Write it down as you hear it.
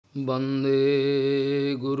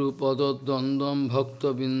Bande Guru Padadandam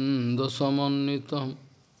Bhakta Bindasamanitam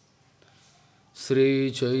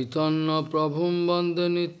Sri Chaitanya Prabhum Bande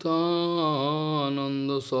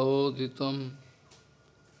Nitananda Sahoditam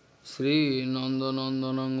Sri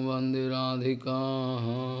Nandanandanang Bande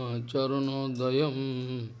Radhika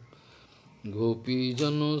Charanodayam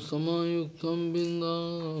Gopijano Samayuktam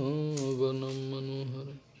Bindavanam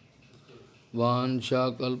Manohara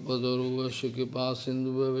Vancha kalpataruvasya kripa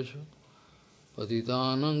sindhu bhavasya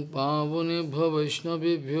patitanang pavunebhyo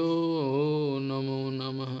vaishnavibhyo namo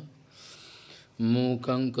namaha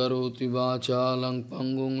mukhaṁ karoti vācālaṁ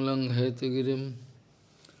pangung laṁ hetagirim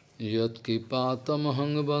yat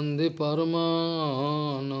kripatamahang bandhe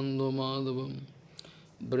paramanando madhavam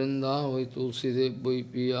brindavai tulsidev vai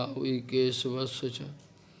piya vai kesavasya ca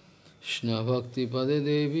Krishna Bhakti Pade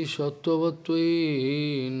Devi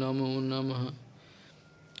Sattvatvai Namo Namaha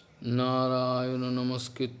Narayana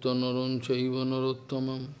Namaskritta Naram Chaiva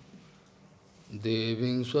Narottamam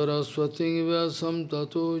Deving Saraswati Vyasam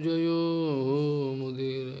Tato Jayo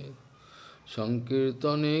Mudire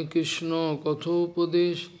Sankirtane Krishna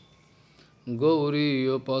Kathopadesh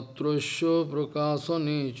Gauriya Patrasya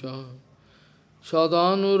Prakasanecha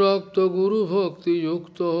Sadhanurakta Guru Bhakti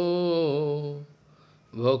Yukta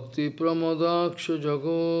Bhakti Pramodaksha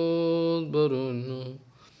Jagad Varuna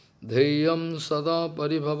Dheyam Sada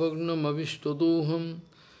Paribhavagnam Avishtaduham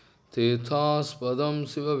Tethaspadam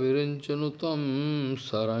Siva Virinchanutam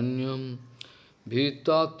Saranyam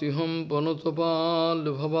Bhitatiham Panutapal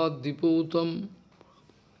Bhavadiputam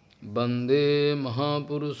Bande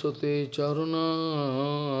Mahapuruṣotte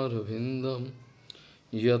Charunarvindam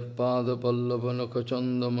Yat Pada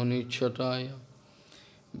Pallavanakachanda Manichataya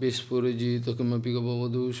Vispurajita Kimapi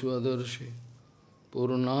Gavavadu Svadarshi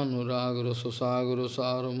Purnanuragra Sasagra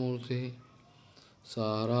Saramurti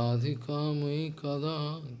Saradhika Mai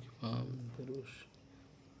Kada Kipam Tarush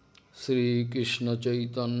Sri Krishna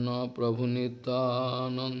Chaitanya Prabhu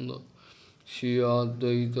Nityananda Shri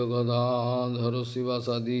Advaita Gadadhara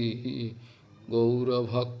Sivasadi Gaura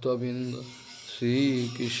Bhakta Binda Sri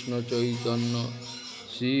Krishna Chaitanya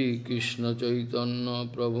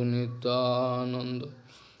Prabhu Nityananda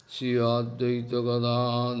Shri Advaita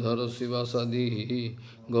Gadadhara Sivasadi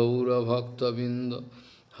Gaura Bhakta Binda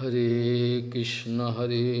Hare Krishna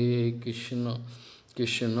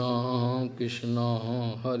Krishna Krishna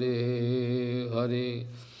Hare Hare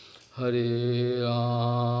Hare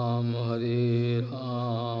Ram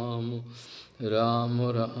Ram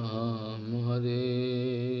Ram Hare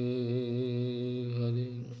Hare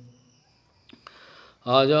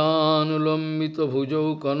Ajanulambita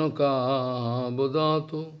bhujau kanaka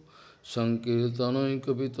bodhato Sankirtanai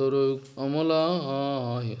kapitaro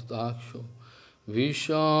amalayatāksho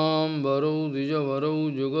Vishambaro dijavaro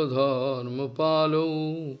jugadharma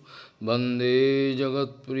palo Bande jagat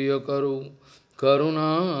priyakaro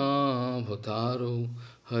karuna bhataro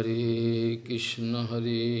Hare Krishna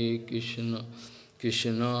Krishna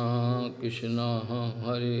Krishna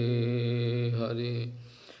Hare Hare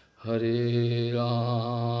Hare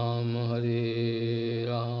Ram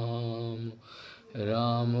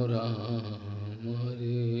Ram Ram Hare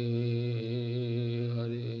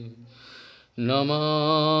Hare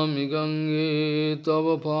Namami Gange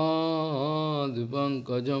Tava Pad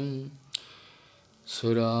Pankajam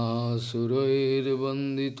Surasurair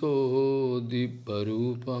Vandito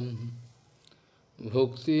Diparupam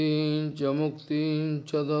Bhuktin Chamuktin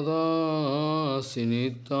Chadada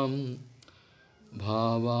Sinitam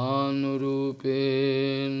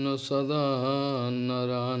Bhavanurupena Sada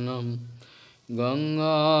Naranam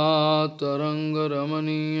Ganga Taranga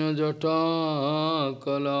Ramaniya Jata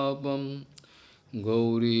Kalapam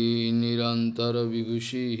Gauri Nirantara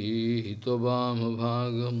Vibhushi Tobam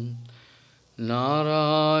Bhagam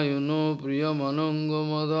Narayano Priyamananga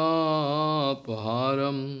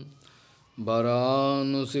Madhapaharam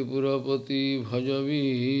Varanasi Purapati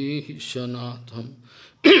Bhajavi Shanatham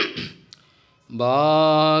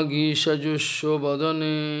Bhagishajusho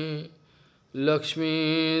Badane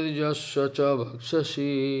Lakshmi Jasya Cha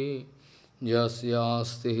Bhakshashi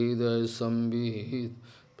Jasyasti Hidaya Sambhit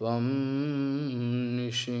Tvam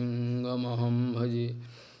Nishingamaham Bhaji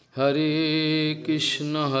Hare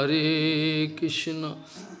Krishna Krishna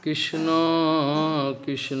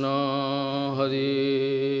Krishna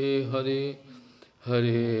Hare Hare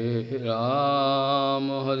Hare Ram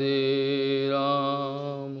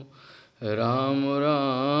Ram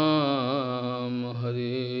Ram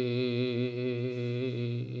Hare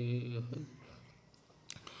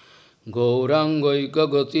Gaurangaika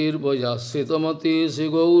Gatir Vajasitamati Si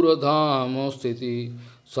Gauradham Sthiti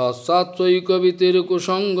Satsatvaika Vitir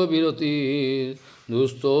Kusanga Virati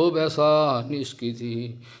dusto vyasa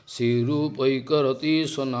niskiti sirupai karati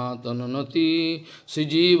sanatananati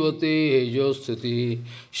sijivate josthiti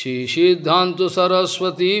siddhānta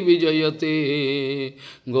sarasvati vijayate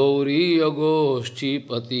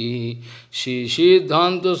Gauḍīya-goṣṭhī-patiḥ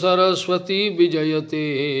siddhānta sarasvati vijayate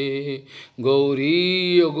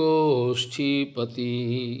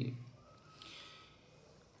Gauḍīya-goṣṭhī-patiḥ.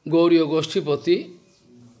 Gauḍīya-goṣṭhī-patiḥ,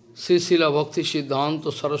 Śrīla Bhakti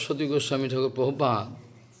Siddhānta Saraswati Goswami Thakur Prabhupāda,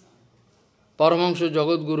 Paramahaṁsa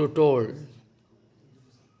Jagad-Guru told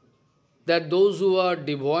that those who are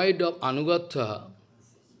devoid of anugatha,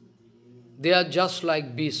 they are just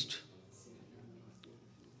like beasts.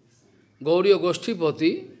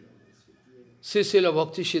 Gauḍīya-goṣṭhī-patiḥ, Śrīla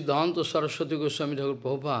Bhakti Siddhānta Saraswati Goswami Thakur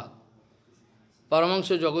Prabhupāda,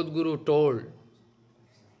 Paramahaṁsa Jagad-Guru told,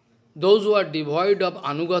 those who are devoid of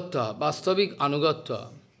anugatha, vastavik anugatha,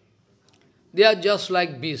 they are just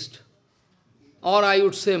like beast, or I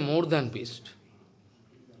would say more than beast.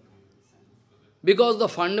 Because the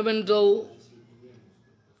fundamental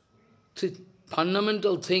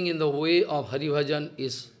thing in the way of Hari Bhajan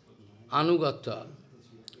is anugatha.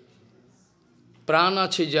 Prana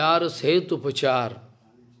chijar setu pachar.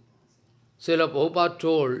 Śrīla Prabhupāda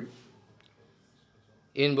told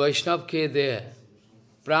in Vaishnav ke there,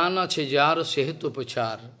 Prana chijar setu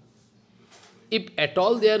pachar. If at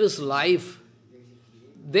all there is life,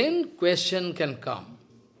 then question can come.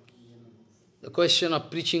 The question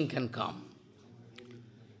of preaching can come.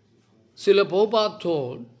 Śrīla Prabhupāda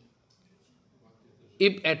told,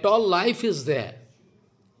 if at all life is there,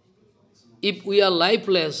 if we are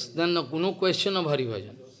lifeless, then no question of Hari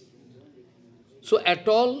Bhajan. So at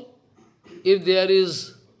all, if there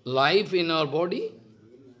is life in our body,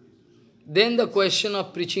 then the question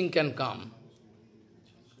of preaching can come.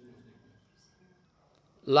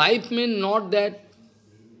 Life means not that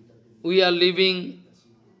we are living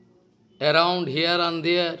around here and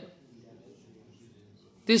there.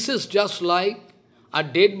 This is just like a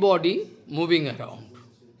dead body moving around.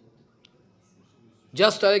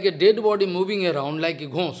 Just like a dead body moving around like a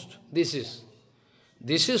ghost. This is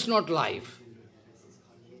not life.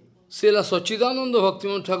 Srila Sachidananda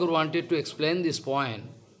Bhaktivinoda Thakur wanted to explain this point.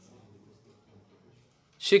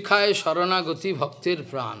 Shikhaya Sharanagati Bhaktir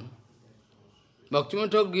Pran.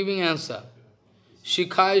 Bhaktivinoda Thakur giving answer.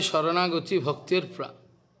 Shikhaya Sharanagati Bhaktir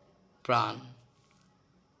Pran.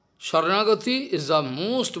 Sharanagati is the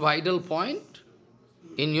most vital point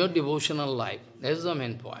in your devotional life. That is the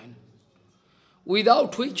main point.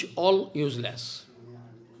 Without which all useless.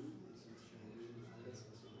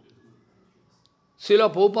 Śrīla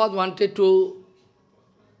Prabhupāda wanted to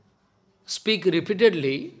speak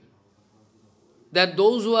repeatedly that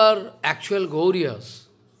those who are actual Gauḍiyas,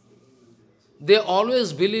 they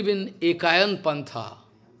always believe in Ekayāna-panthā.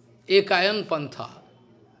 Ekayāna-panthā.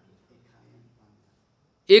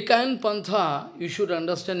 Ekayāna-panthā, you should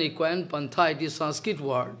understand Ekayāna-panthā, it is Sanskrit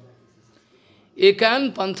word.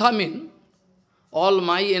 Ekayāna-panthā means all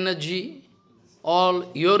my energy, all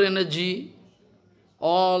your energy,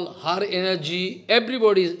 all her energy,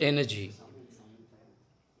 everybody's energy.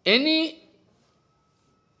 Any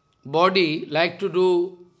body like to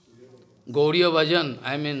do Gauḍīya Bhajan,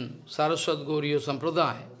 I mean Saraswati Gauḍīya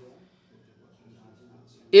Sampradaya,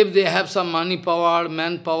 if they have some money power,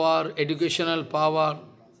 manpower, educational power,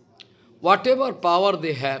 whatever power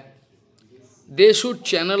they have, they should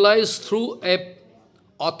channelize through a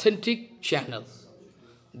authentic channel.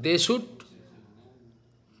 They should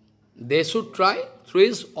try through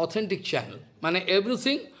his authentic channel. Meaning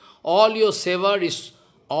everything, all your seva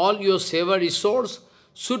resource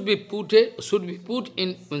should be put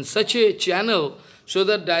in such a channel so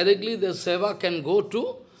that directly the seva can go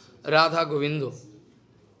to Radha Govinda.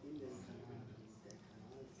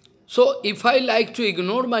 So if I like to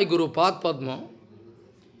ignore my Guru Pad Padma,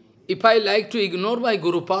 if I like to ignore my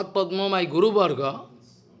Guru Pad Padma, my Guru Varga,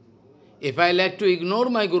 if I like to ignore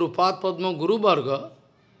my Guru Pad Padma, Guru Varga,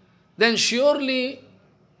 then surely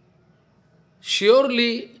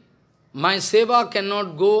my seva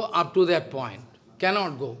cannot go up to that point.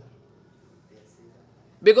 Cannot go.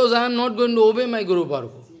 Because I am not going to obey my Guru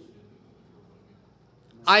Varga.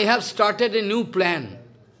 I have started a new plan.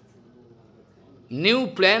 New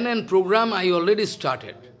plan and program I already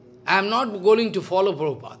started. I am not going to follow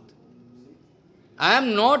Prabhupada. I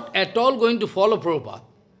am not at all going to follow Prabhupada.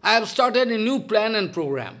 I have started a new plan and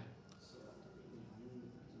program.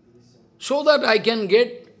 So that I can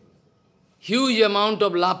get huge amount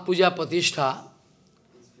of love, puja, pratishtha.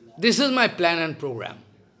 This is my plan and program.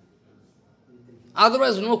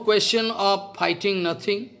 Otherwise, no question of fighting,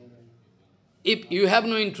 nothing. If you have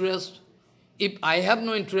no interest, if I have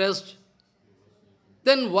no interest,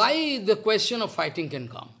 then why the question of fighting can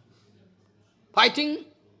come? Fighting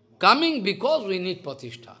coming because we need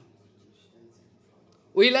pratishtha.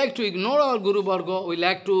 We like to ignore our Guru Varga, we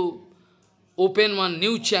like to open one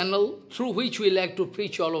new channel through which we like to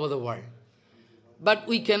preach all over the world. But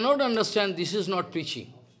we cannot understand this is not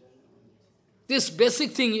preaching. This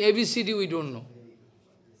basic thing, ABCD, we don't know.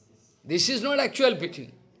 This is not actual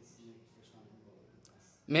preaching.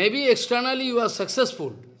 Maybe externally you are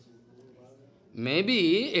successful.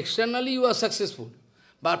 Maybe externally you are successful.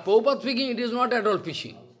 But Prabhupada speaking, it is not at all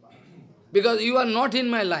preaching. Because you are not in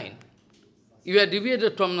my line. You are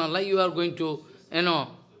deviated from my line, you are going to,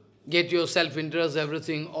 get your self-interest,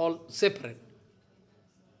 everything, all separate.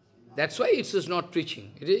 That's why it is not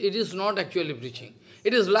preaching. It is not actually preaching.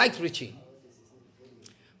 It is like preaching.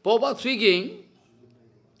 Prabhupada speaking,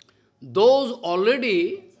 those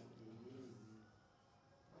already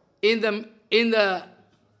in the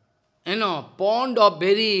pond of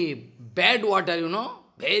very bad water,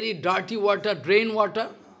 very dirty water, drain water,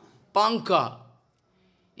 panka.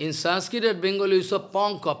 In Sanskrit and Bengali, it's a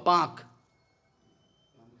panka, pak.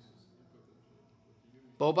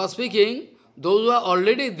 Prabhupada speaking, those who are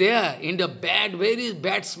already there in the bad, very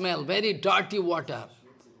bad smell, very dirty water,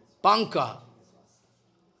 panka,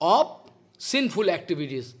 of sinful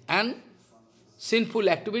activities and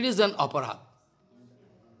aparat.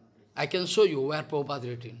 I can show you where Prabhupada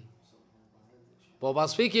written. Prabhupada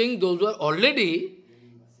speaking, those who are already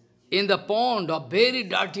in the pond of very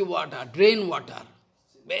dirty water, drain water,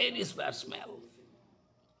 very bad smell.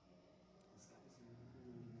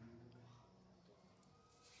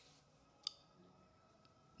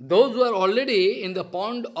 Those who are already in the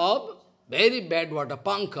pond of very bad water,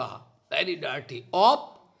 panka, very dirty,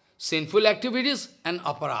 of sinful activities and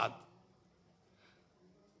aparad.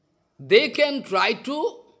 They can try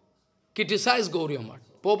to criticize Gauḍīya Math.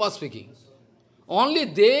 Prabhupada speaking. Only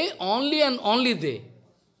they, only and only they.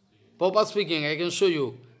 Prabhupada speaking, I can show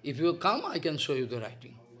you. If you come, I can show you the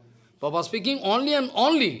writing. Prabhupada speaking, only and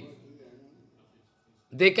only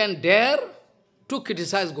they can dare to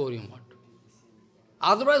criticize Gauḍīya Math.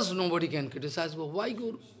 Otherwise, nobody can criticize. But why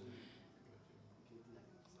Guru?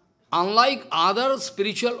 Unlike other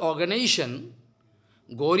spiritual organization,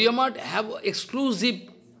 Gauḍīya Math have exclusive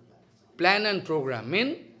plan and program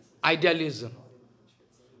in idealism,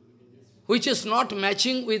 which is not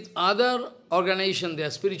matching with other organization, their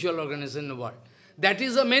spiritual organization in the world. That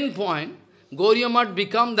is the main point. Gauḍīya Math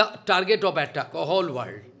become the target of attack of whole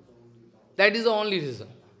world. That is the only reason.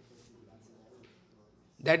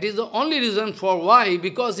 That is the only reason for why,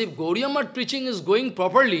 because if Gauḍīya Math preaching is going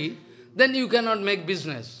properly, then you cannot make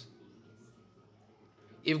business.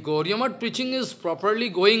 If Gauḍīya Math preaching is properly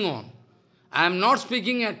going on, I am not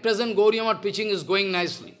speaking at present Gauḍīya Math preaching is going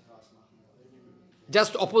nicely.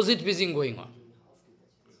 Just opposite preaching going on.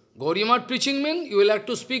 Gauḍīya Math preaching means you will have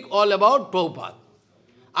to speak all about Prabhupada.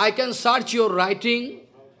 I can search your writing,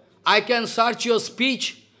 I can search your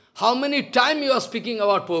speech, how many times you are speaking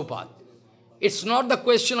about Prabhupada. It's not the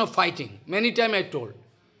question of fighting. Many times I told.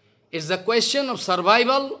 It's the question of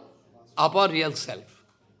survival of our real self.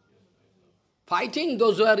 Fighting,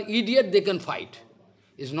 those who are idiots, they can fight.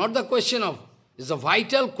 It's not the question of, it's a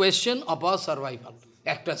vital question of our survival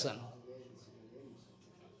at present.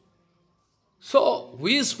 So, who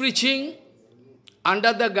is preaching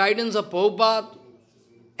under the guidance of Prabhupada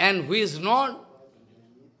and who is not,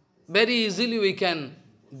 very easily we can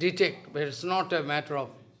detect, but it's not a matter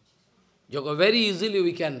of yoga. Very easily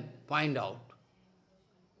we can find out.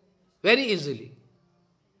 Very easily.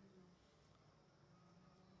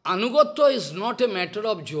 Anugatya is not a matter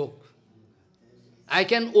of joke. I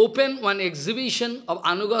can open one exhibition of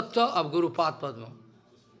Anugatya of Guru Padma.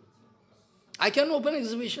 I can open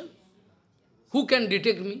exhibition. Who can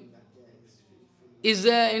detect me? Is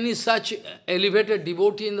there any such elevated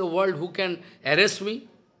devotee in the world who can arrest me?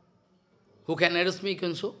 Who can arrest me,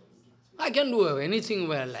 can so? I can do anything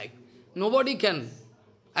where I like. Nobody can.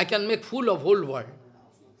 I can make fool of whole world.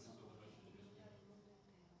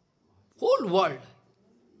 Whole world.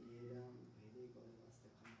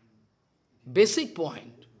 Basic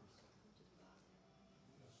point.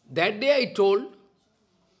 That day I told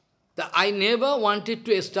that I never wanted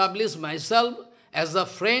to establish myself as a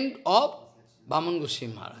friend of Bhaman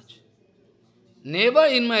Goswami Maharaj. Never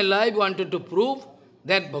in my life wanted to prove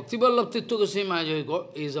that Bhakti Vallabh Tirtha Goswami Maharaj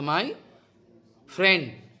is my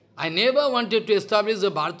friend. I never wanted to establish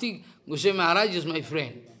that Bharati Goswami Maharaj is my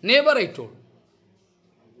friend. Never I told.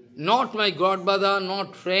 Not my godbrother,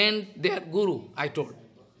 not friend, they are Guru, I told.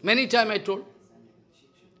 Many times I told.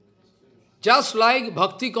 Just like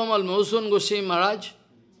Bhakti Kamal Madhusudan Goswami Maharaj,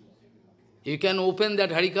 you can open that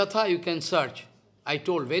Harikatha, you can search. I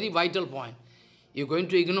told, very vital point. You're going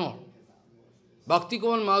to ignore.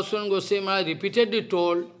 Bhakti-Kumar Madhusudan Goswami Maharaj repeatedly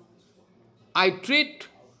told, I treat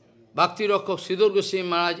Bhakti Rock of Sridhar Goswami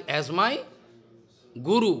Maharaj as my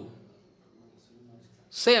Guru.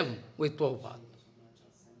 Same with Prabhupada.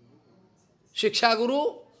 Shiksha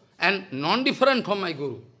Guru and non-different from my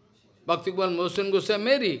Guru. Bhakti-Kumar Madhusudan Goswami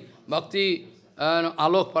Mary, Bhakti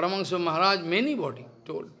Alok Paramahaṁsa Maharaj, many body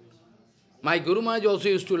told. My Guru Maharaj also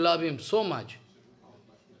used to love him so much.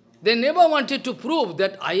 They never wanted to prove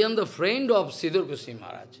that I am the friend of Sridhar Goswami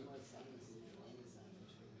Maharaj.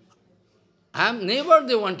 Never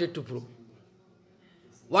they wanted to prove.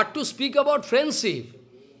 What to speak about friendship?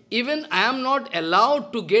 Even I am not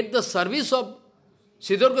allowed to get the service of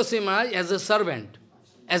Sridhar Goswami Maharaj as a servant,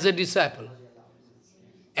 as a disciple.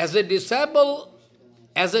 As a disciple,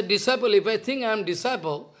 if I think I am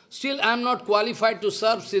disciple, still I am not qualified to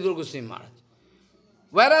serve Sridhar Goswami Maharaj.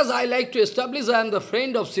 Whereas I like to establish I am the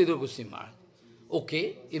friend of Sridhar Goswami Maharaj.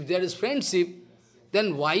 Okay, if there is friendship,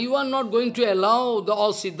 then why you are not going to allow the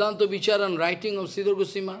all Siddhanta Vichara and writing of Sridhar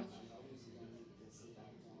Goswami Maharaj?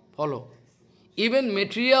 Follow. Even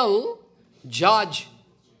material judge,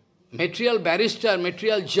 material barrister,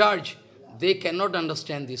 material judge, they cannot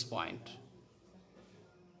understand this point.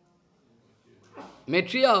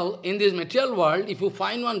 Material, in this material world, if you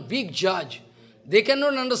find one big judge, they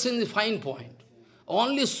cannot understand the fine point.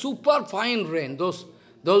 Only super fine brain, those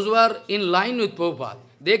who are in line with Prabhupada,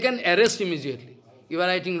 they can arrest immediately. You are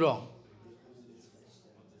writing wrong.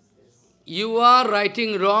 You are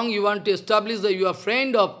writing wrong, you want to establish that you are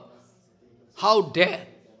friend of, how dare?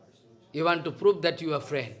 You want to prove that you are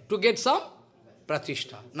friend, to get some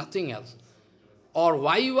pratishtha, nothing else. Or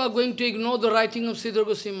why you are going to ignore the writing of Sridhar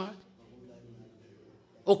Goswami Maharaj?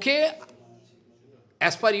 Okay,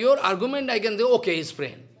 as per your argument, I can say, okay, he's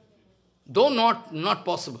friend. Though not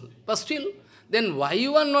possible. But still, then why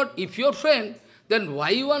you are not, if you're friend, then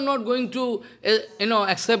why you are not going to,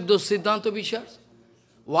 accept those Siddhanta Vichars?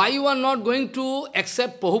 Why you are not going to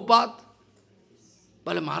accept Prabhupada?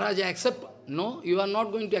 But Maharaj, I accept. No, you are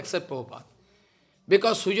not going to accept Prabhupada.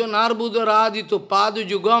 Because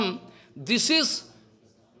sujanārbuda-rādhita-pāda-yugam, this is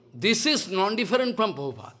non-different from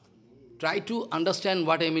Prabhupada. Try to understand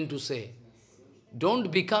what I mean to say.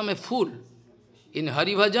 Don't become a fool. In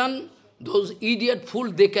Hari Bhajan, those idiot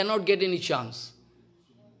fools, they cannot get any chance.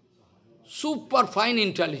 Super fine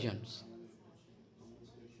intelligence.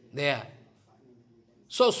 There.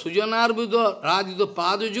 So,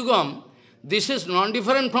 sujanārbuda-rādhita-pāda-yugam, this is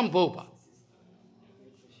non-different from Prabhupada.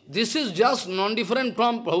 This is just non-different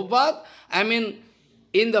from Prabhupada. I mean,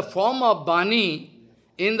 in the form of vāṇī,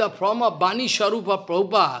 in the form of vāṇī-svarūpa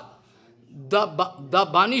Prabhupada, the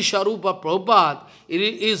vāṇī-svarūpa Prabhupada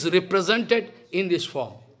is represented in this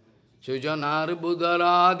form.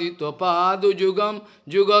 Sujanārbuda-rādhita-pāda-yugam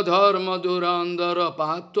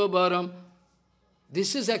jugadharma-durandara-patvaram.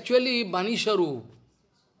 This is actually vāṇī-svarūpa,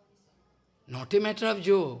 not a matter of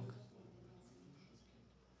joke.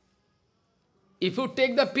 If you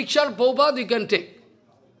take the picture of Prabhupada, you can take.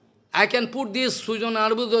 I can put this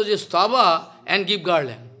sujanārbuda-rādhita and give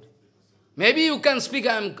garland. Maybe you can speak,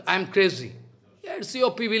 I'm crazy. Yeah, it's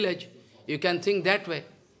your privilege. You can think that way.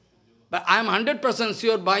 But I am 100%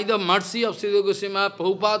 sure by the mercy of Sridhar Goswami Maharaj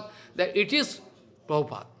Prabhupada that it is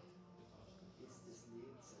Prabhupada.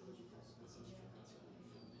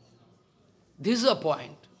 This is a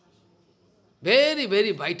point. Very,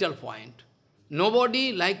 very vital point.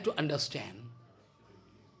 Nobody like to understand.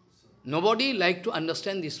 Nobody like to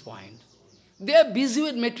understand this point. They are busy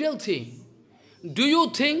with material thing. Do you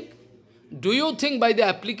think by the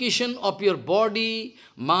application of your body,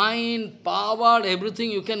 mind, power, everything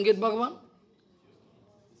you can get Bhagavan?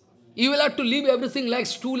 You will have to leave everything like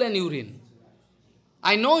stool and urine.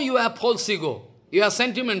 I know you have false ego, you are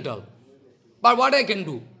sentimental. But what I can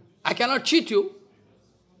do? I cannot cheat you.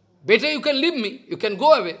 Better you can leave me, you can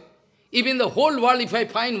go away. Even the whole world, if I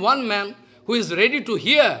find one man who is ready to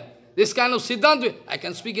hear this kind of siddhanta, I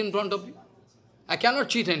can speak in front of you. I cannot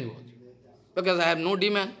cheat anybody, because I have no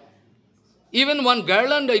demand. Even one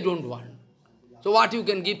garland I don't want. So what you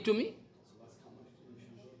can give to me?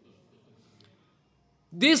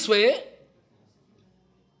 This way,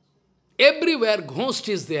 everywhere ghost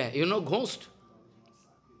is there. You know ghost?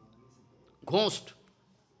 Ghost.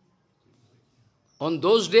 On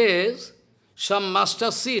those days, some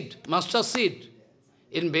master seed.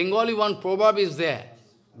 In Bengali, one proverb is there.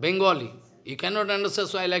 Bengali. You cannot understand,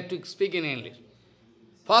 so I like to speak in English.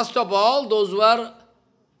 First of all, those who are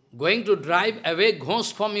going to drive away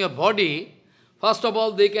ghosts from your body, first of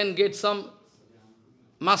all, they can get some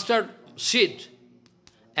mustard seed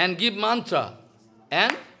and give mantra.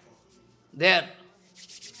 And there,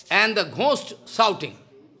 and the ghost shouting.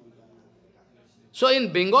 So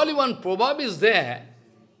in Bengali one proverb is there,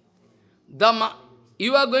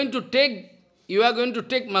 you are going to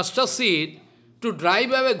take mustard seed to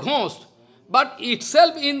drive away ghost, but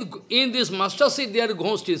itself in this mustard seed there is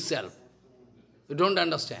ghost itself. You don't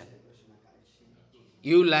understand.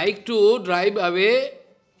 You like to drive away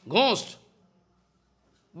ghost,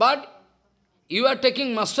 but you are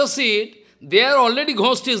taking mustard seed, there already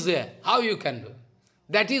ghost is there. How you can do?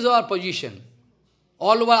 That is our position.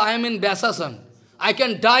 All over I am in Vyasa. I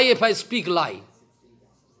can die if I speak lie.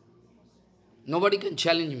 Nobody can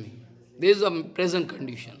challenge me. This is the present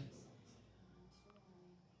condition.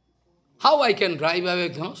 How I can drive away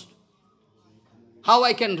ghost? How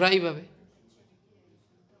I can drive away?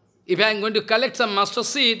 If I am going to collect some mustard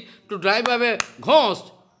seed to drive away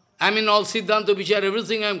ghost, I mean all siddhānta, vichara,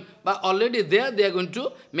 everything, but already there, they are going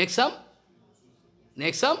to make some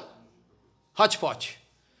hodgepodge,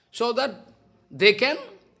 so that they can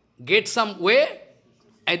get some way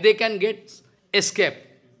and they can get escape.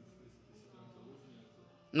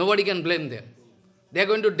 Nobody can blame them. They are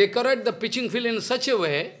going to decorate the pitching field in such a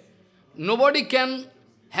way, nobody can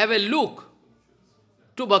have a look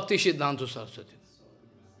to Bhakti Siddhānta Saraswati.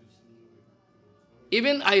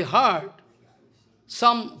 Even I heard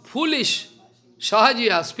some foolish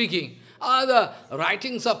sahajiyas speaking, the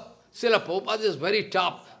writings of Śrīla Prabhupāda is very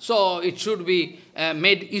tough, so it should be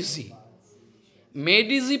made easy. Made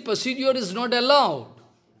easy procedure is not allowed.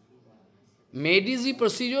 Made easy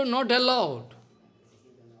procedure not allowed.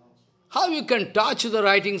 How you can touch the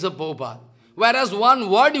writings of Prabhupada, whereas one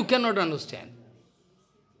word you cannot understand.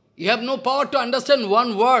 You have no power to understand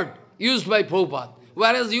one word used by Prabhupada,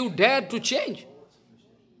 whereas you dare to change.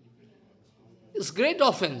 It's great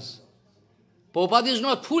offense. Prabhupada is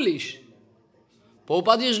not foolish.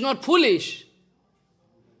 Prabhupada is not foolish.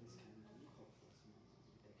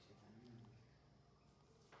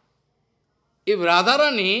 If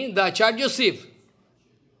Radharani, the Acharyaship,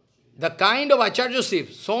 the kind of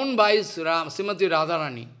Acharyaship shown by Śrīmāti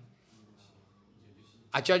Radharani,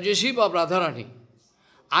 Acharyaship of Radharani,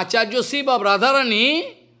 Acharyaship of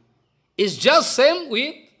Radharani is just same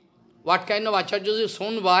with what kind of Acharyaship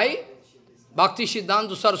shown by Bhakti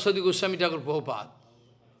Siddhānta Saraswati Goswami Thakur Prabhupāda.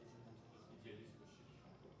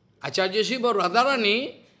 Acharyaship of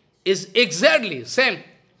Radharani is exactly same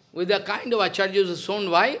with the kind of Acharyaship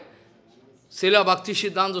shown by Srila Bhakti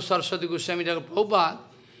Siddhānta Saraswati Goswami Thakur Prabhupāda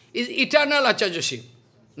is eternal Acharyaship.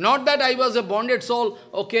 Not that I was a bonded soul,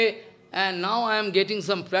 okay, and now I am getting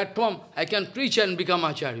some platform, I can preach and become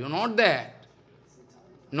Acharya. Not that.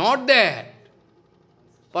 Not that.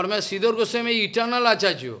 Paramahaṁsa Siddhar Goswami is eternal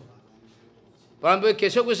Acharya. Paramahaṁsa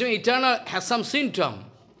Keshav Goswami eternal has some symptom.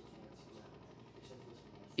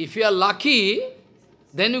 If you are lucky,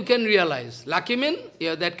 then you can realize. Lucky means you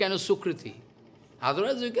have that kind of sukriti.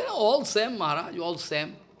 Otherwise you can all same, Maharaj, all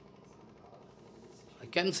same. I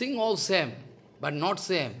can sing all same, but not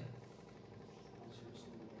same.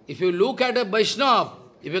 If you look at a Vaishnava,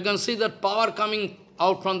 if you can see that power coming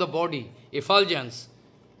out from the body, effulgence,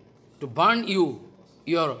 to burn you,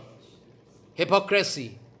 your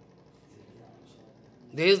hypocrisy,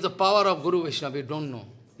 there is the power of Guru Vaishnava, you don't know.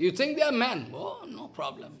 You think they are men, oh, no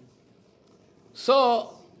problem.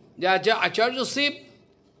 So, the Acharyaship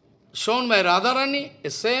shown by Radharani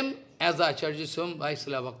is same as the Acharyaship shown by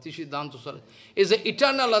Srila Bhakti Siddhānta Saraswati. Is an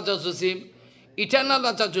eternal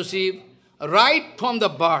Acharyaship, right from the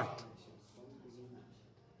birth.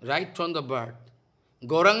 Right from the birth.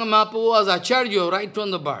 Gauranga Mahaprabhu was Acharya right from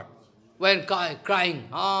the birth. When crying,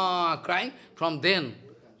 crying, from then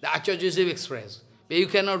the Acharyaship expressed. But you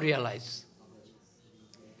cannot realize.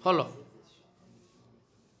 Follow.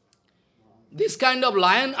 This kind of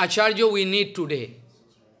lion Acharya we need today.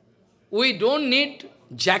 We don't need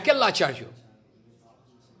jackal Acharya.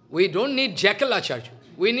 We don't need jackal Acharya.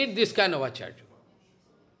 We need this kind of Acharya.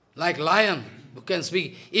 Like lion who can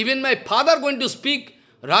speak. Even my father going to speak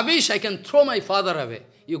rubbish, I can throw my father away.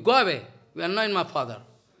 You go away. You are not my father.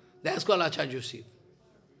 That's called Acharyaship.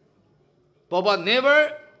 Prabhupada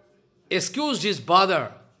never excused his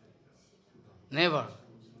father. Never.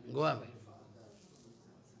 Go away.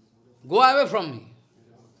 Go away from me.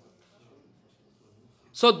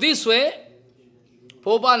 So this way,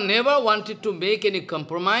 Prabhupada never wanted to make any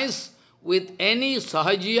compromise with any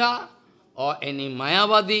sahajiya or any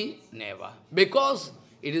mayavadi, never. Because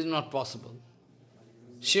it is not possible.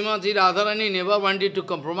 Śrīmāti Rādhārāṇī never wanted to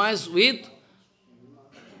compromise with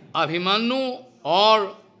Abhimanyu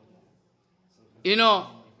or,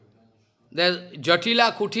 the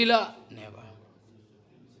Jatila, Kutila, never.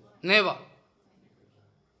 Never.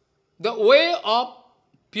 The way of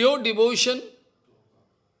pure devotion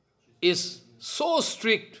is so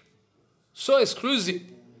strict, so exclusive,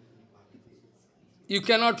 you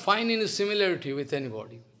cannot find any similarity with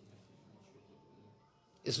anybody.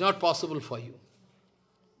 It's not possible for you.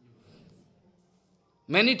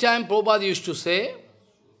 Many times Prabhupada used to say,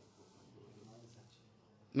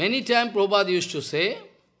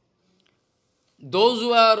 those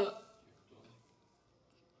who are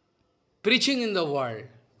preaching in the world,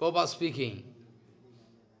 Prabhupada speaking,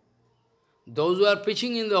 those who are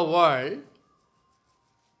preaching in the world,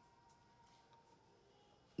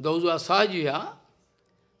 those who are sahajiyas,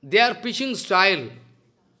 their preaching style,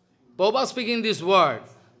 Prabhupada speaking this word,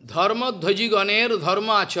 dharma dhaji ganer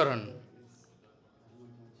dharma acharan.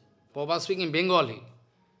 Prabhupada speaking Bengali.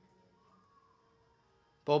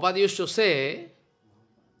 Prabhupada used to say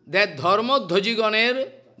that dharma dhaji ganer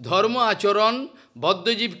dharma acharan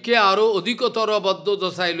baddha jivke aro adhikotara baddha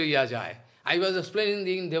dasai loiya jai. I was explaining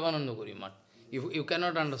in Devananda Guri Math. You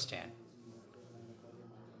cannot understand.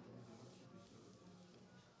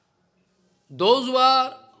 Those who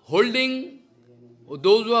are holding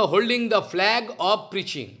the flag of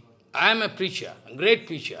preaching. I am a preacher, a great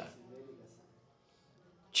preacher.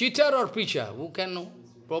 Cheater or preacher, who can know?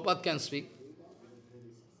 Prabhupada can speak.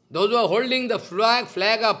 Those who are holding the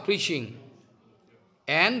flag of preaching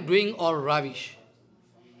and doing all rubbish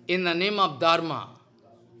in the name of Dharma,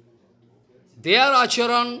 their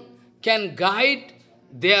acharan can guide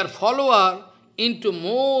their follower into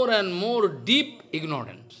more and more deep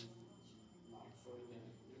ignorance.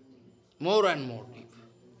 More and more deep.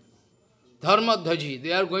 Dharma dhaji,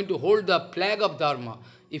 they are going to hold the flag of Dharma.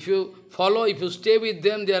 If you follow, if you stay with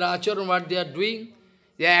them, their acharan, what they are doing,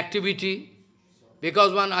 their activity.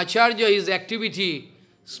 Because one acharya, his activity,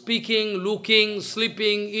 speaking, looking,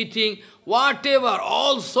 sleeping, eating, whatever,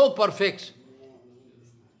 all so perfect.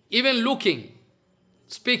 Even looking,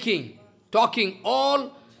 speaking, talking,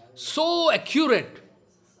 all so accurate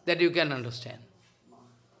that you can understand.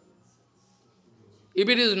 If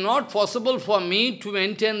it is not possible for me to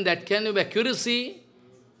maintain that kind of accuracy,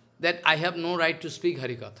 that I have no right to speak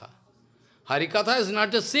Harikatha. Harikatha is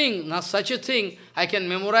not a thing, not such a thing I can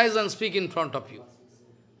memorize and speak in front of you.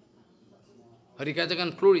 Harikatha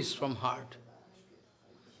can flourish from heart.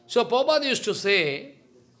 So Prabhupada used to say,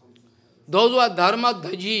 those who are dharma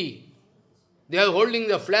dhaji, they are holding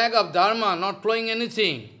the flag of Dharma, not flowing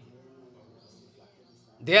anything.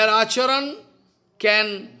 Their acharan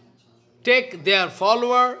can take their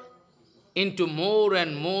follower into more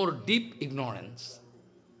and more deep ignorance.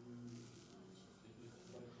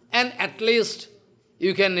 And at least,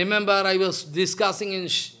 you can remember, I was discussing in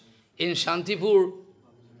Shantipur,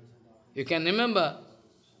 you can remember,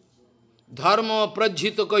 dharma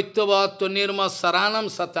prajhita kaityavatva nirma saranam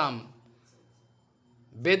satam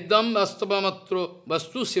veddam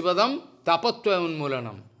vastu sivadam tapatva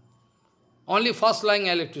unmulanam. Only first line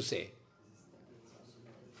I like to say.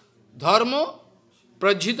 Dharma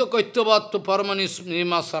prajhita kaityavatva parama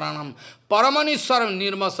nirma saranam. Parama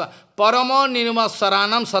nirma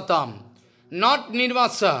saranam satam. Not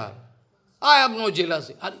nirmasar. I have no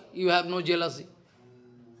jealousy. You have no jealousy.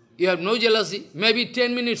 You have no jealousy. Maybe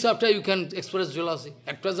 10 minutes after you can express jealousy.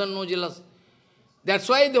 At present, no jealousy. That's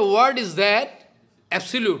why the word is that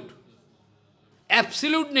absolute.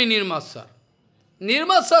 Absolutely nirmasar.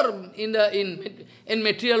 Nirmasar in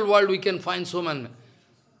material world we can find so many.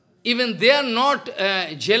 Even they are not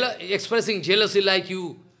expressing jealousy like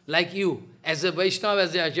you. As a Vaishnava,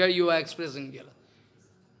 as a Acharya, you are expressing jealousy.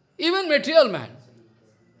 Even material man.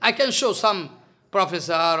 I can show some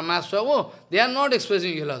professor or master, they are not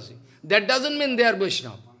expressing jealousy. That doesn't mean they are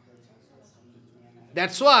Vaishnava.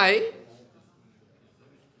 That's why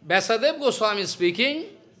Vyasadeva Goswami is speaking,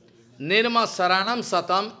 Nirma Saranam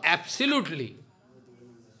Satam, absolutely.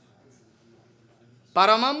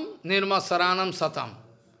 Paramam Nirma Saranam Satam.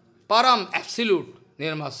 Param, absolute,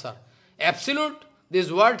 Nirmasar. Absolute,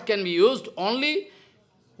 this word can be used only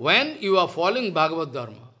when you are following Bhagavad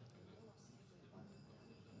Dharma.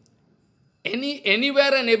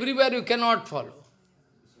 Anywhere and everywhere you cannot follow.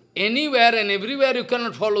 Anywhere and everywhere you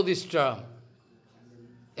cannot follow this term.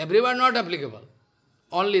 Everywhere not applicable.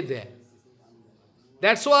 Only there.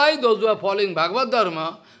 That's why those who are following Bhagavad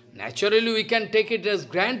Dharma, naturally we can take it as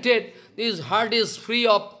granted, this heart is free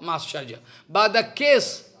of mascharya. But the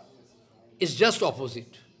case is just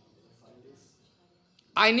opposite.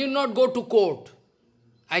 I need not go to court.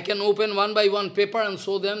 I can open one by one paper and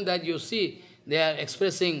show them that you see, they are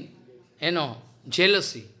expressing,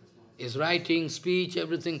 jealousy. Is writing, speech,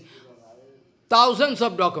 everything. Thousands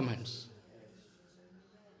of documents.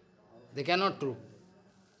 They cannot prove.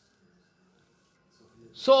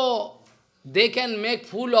 So, they can make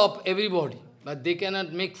fool of everybody. but they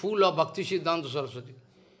cannot make fool of Bhakti Siddhanta Saraswati.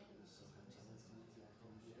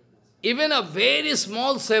 Even a very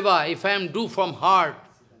small seva, if I am do from heart,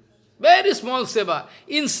 very small seva,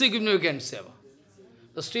 insignificant seva.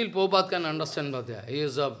 But still Prabhupada can understand about that. He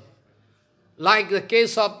is like the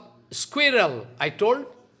case of squirrel, I told.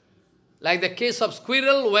 Like the case of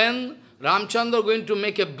squirrel when Ramchandra going to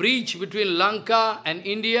make a bridge between Lanka and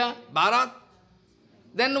India, Bharat.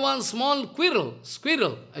 Then one small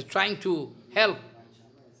squirrel is trying to help.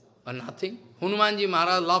 But nothing. Hanumanji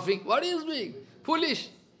Maharaj laughing. What is doing? Foolish.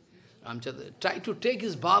 Ramchandra tried to take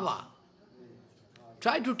his Baba.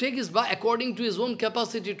 Tried to take his Baba according to his own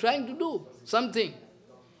capacity, trying to do something.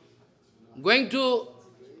 Going to,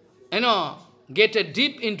 get a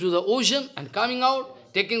dip into the ocean and coming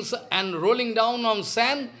out, taking and rolling down on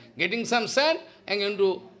sand, getting some sand, and going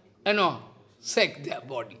to, shake their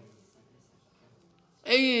body.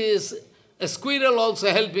 He is a squirrel also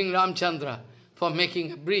helping Ramchandra for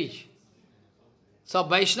making a bridge. So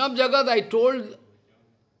Vaishnava Jagat, I told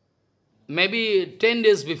maybe 10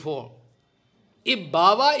 days before, if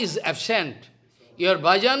Baba is absent, your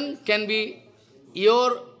bhajan can be,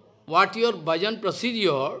 your bhajan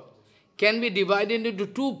procedure can be divided into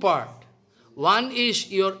two parts. One is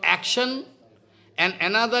your action and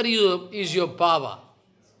another is your Baba.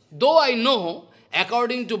 Though I know,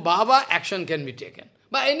 according to Baba, action can be taken.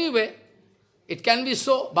 But anyway, it can be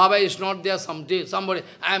so. Baba is not there someday. Somebody,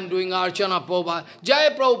 I am doing Archana Prabhupada, Jai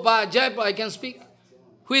Prabhupada, Jai Prabhupada, I can speak.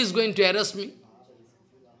 Who is going to arrest me?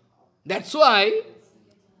 That's why,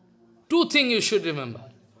 two things you should remember.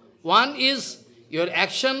 One is your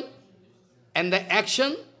action, and the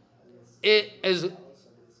action is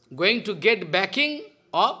going to get backing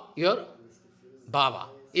of your Baba.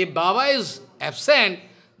 If Baba is absent,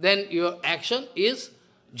 then your action is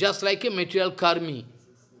just like a material karmi.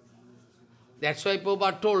 That's why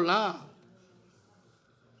Prabhupada told,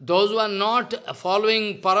 those who are not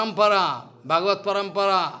following parampara, Bhagavad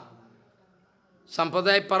parampara,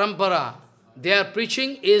 Sampradaya parampara, their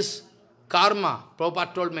preaching is karma.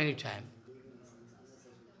 Prabhupada told many times.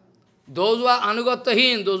 Those who are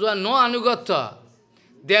anugattahin, those who are no anugatta,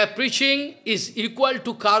 their preaching is equal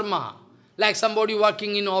to karma. Like somebody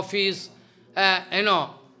working in office,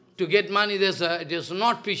 to get money, it is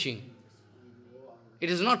not preaching. It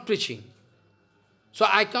is not preaching. So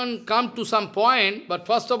I can come to some point, but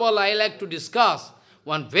first of all, I like to discuss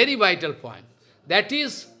one very vital point. That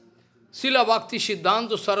is Śrīla Bhakti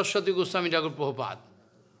Siddhānta Sarasvati Goswami Jagat Prabhupāda.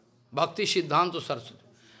 Bhakti Siddhānta Sarasvati.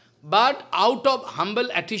 But out of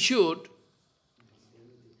humble attitude,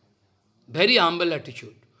 very humble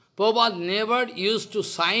attitude, Prabhupada never used to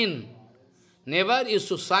sign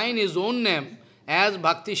his own name as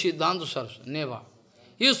Bhakti Siddhānta Sarasvati. Never.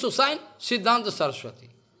 He used to sign Siddhānta Sarasvati.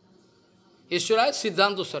 He used to write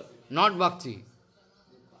Siddhānta Sarasvati, not Bhakti.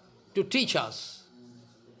 To teach us.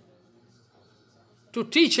 To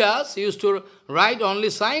teach us, he used to write only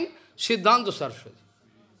sign Siddhānta Sarasvati.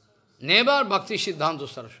 Never Bhakti Siddhānta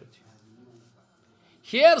Sarasvati.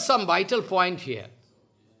 Here some vital point here.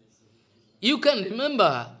 You can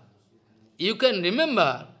remember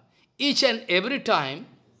each and every time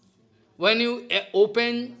when you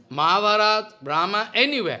open Mahabharata, Brahma,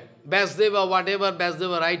 anywhere, Vyāsadeva, whatever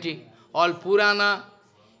Vyāsadeva writing, all Purana,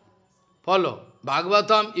 follow.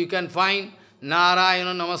 Bhagavatam, you can find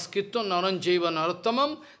Narayana Namaskritya Naranchaiva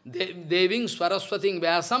Narottamam Deving Sarasvating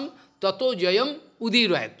Vyasam Tato Jayam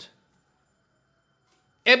Udirayat.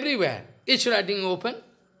 Everywhere, each writing open,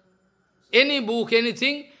 any book,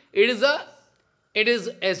 anything, it is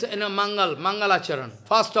as in a Mangalacharan.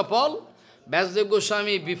 First of all, Vyāsadeva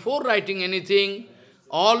Goswami, before writing anything,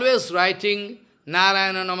 always writing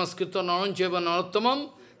Narayana Namaskritya Naranchaiva Narottamam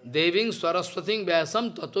Deving Sarasvating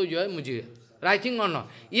Vyasam Tato Jaya Mujira. Writing or no?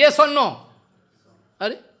 Yes or no?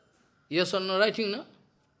 Are? Yes or no writing, no?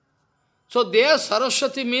 So there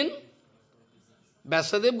Saraswati mean,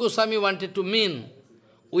 Vyāsadeva Goswami wanted to mean,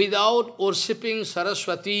 without worshipping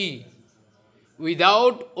Saraswati, we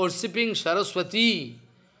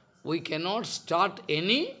cannot start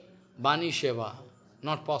any vāṇī-sevā.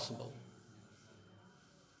 Not possible.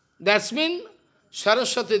 That's mean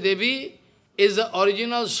Saraswati Devi is the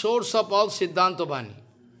original source of all siddhānta-vāṇī.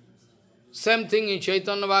 Same thing in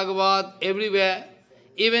Chaitanya Bhagavat, everywhere.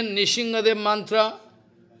 Even Nishingadev mantra,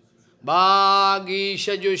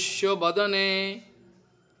 Bhāgī-sajusya badane.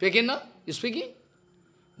 Speaking now? You speaking?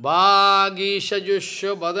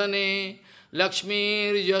 Bhāgī-sajusya badane,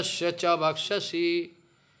 Lakshmir-jasya cha bhakshasi,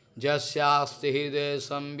 Jasyasti hridaya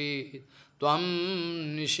sambhi,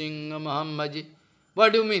 Tvam nishingamaham bhaji.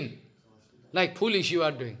 What do you mean? Like foolish you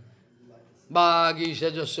are doing.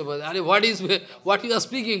 Bhāgī-sajusya badane. What you are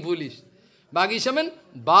speaking foolish? Bhag Isha means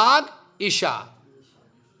Bhag Isha.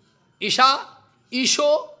 Isha,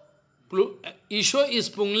 Isho, Isho is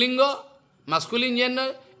Punglinga, masculine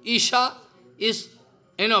gender. Isha is,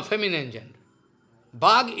 feminine gender.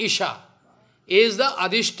 Bhag Isha is the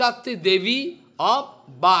Adhishthatri Devi of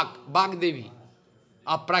Bhag Devi,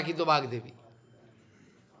 of Prakito Bhag Devi.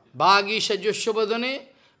 Bhag Isha Joshobadane,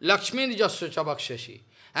 Lakshmi Jasya Chabhakshashi.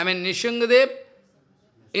 I mean, Nishingadev,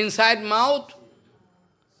 inside mouth,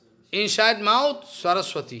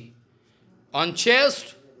 Saraswati. On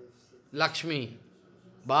chest, Lakshmi.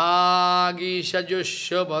 Bhag Isha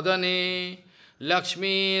Joshobadane,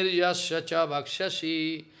 Lakshmi Jasya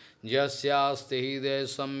Chabhakshashi. Jasyaste hide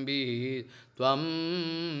sambhi tvam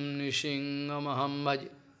nishingamaham bhaj.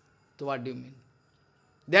 So what do you mean?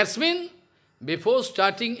 That's mean, before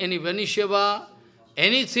starting any vāṇī-sevā,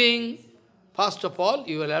 anything, first of all,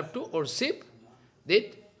 you will have to worship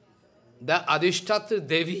that the Adhishthatri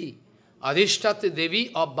Devi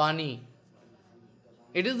of Vāṇī.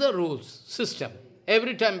 It is the rules, system.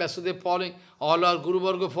 Every time Vyasa following, all our Guru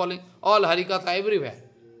Varga following, all Harikatha everywhere.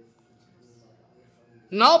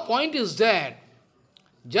 Now point is that,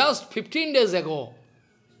 just 15 days ago,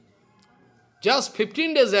 there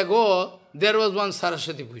was one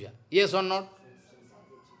Saraswati Puja. Yes or not?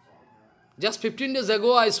 Just 15 days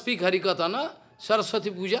ago I speak Harikatha, na?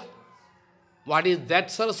 Saraswati Puja. What is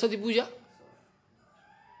that Saraswati Puja?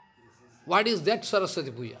 What is that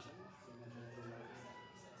Saraswati Puja?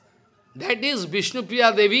 That is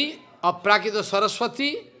Vishnu-priya Devi of Prakita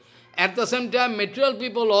Saraswati. At the same time, material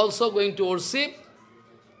people also going to worship.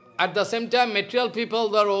 At the same time, material people,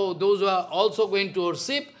 those who are also going to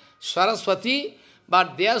worship Saraswati,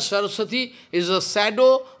 but their Saraswati is a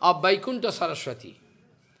shadow of Vaikuntha Saraswati.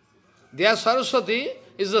 Their Saraswati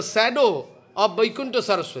is a shadow of Vaikuntha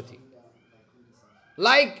Saraswati.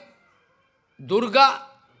 Like Durga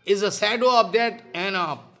is a shadow of that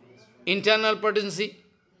internal potency.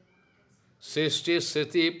 Srishti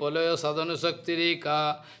Sriti Palaya Sadhana Sakti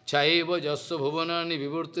Reka Chaiva Jasya Bhuvanani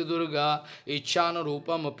Vivurti Durga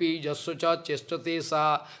Icchana-rūpam api Jasya cha chestate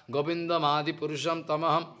sa Govindam adi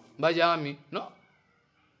Puruṣottama bhajami. No?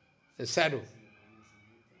 A shadow.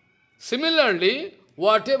 Similarly,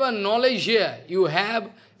 whatever knowledge here you have,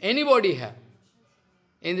 anybody have,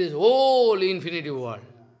 in this whole infinity world,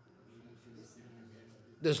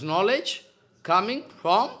 this knowledge coming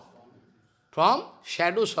from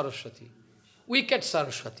shadow Saraswati. Wicked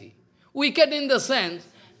Saraswati. Wicked in the sense,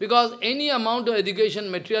 because any amount of education,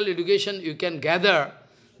 material education you can gather,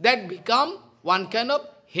 that become one kind of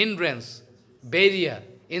hindrance, barrier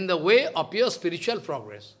in the way of your spiritual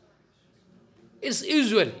progress. It's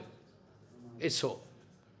usually, it's so.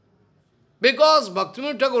 Because Bhakti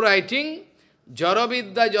Vinoda Thakur writing,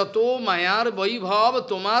 Jara-vidya jato mayar vaibhav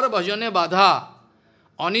tomar bhajane badha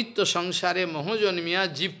anitya sangsare mohojanmiya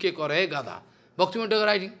jivke kare gada. Bhakti Vinoda Thakur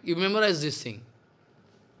writing, you memorize this thing.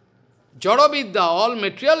 Jara-vidya, all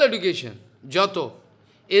material education, jato,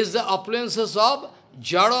 is the affluences of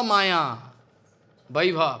jara maya,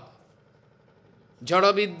 vaibhav.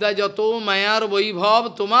 Jara-vidya jato mayar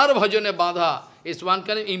vaibhav tomar bhajane badha is one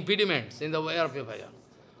kind of impediment in the way of your bhajan.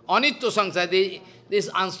 Anitya sangsara, this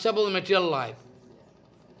unstable material life.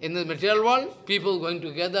 In the material world, people going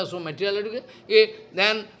together, so material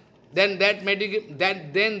education, then that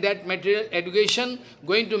material education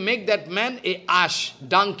going to make that man a ash,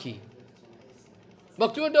 donkey.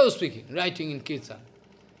 Bhaktivinoda was speaking, writing in Kirtan.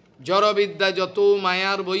 Jara-vidya jato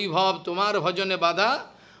mayar vaibhav tomar bhajane badha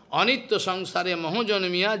anitya sangsare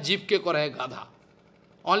mohojanmiya jivke kare gadha.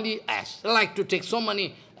 Only ash. They like to take so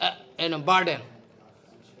many burden.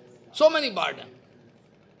 So many burden.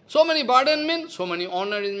 So many burden means so many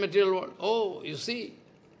honor in material world. Oh, you see.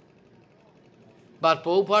 But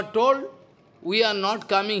Prabhupada told, we are not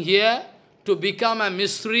coming here to become a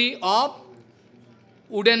mystery of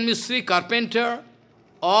wooden mystery, carpenter,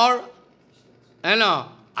 or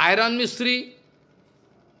iron mystery.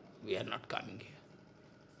 We are not coming here.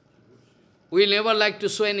 We never like to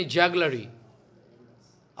show any jugglery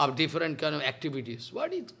of different kind of activities.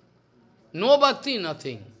 What is it? No bhakti,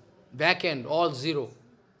 nothing. Back end, all zero.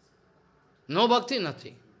 No bhakti,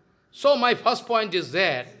 nothing. So my first point is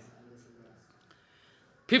that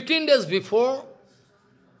 15 days before,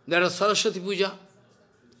 there was Saraswati Puja.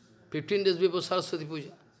 15 days before Saraswati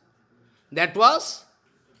Puja. That was,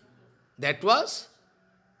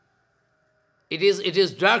 it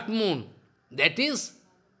is dark moon. That is,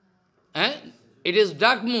 it is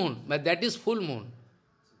dark moon, but that is full moon.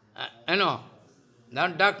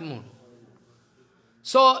 Not dark moon.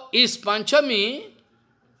 So, is Panchami,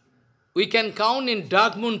 we can count in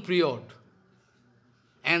dark moon period.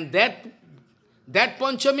 And that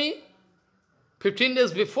Panchami, 15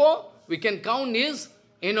 days before, we can count is,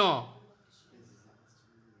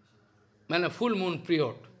 full moon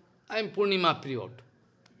period. I am Purnima period.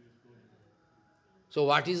 So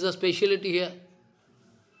what is the speciality here?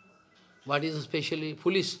 What is the speciality?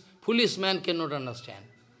 Foolish man cannot understand.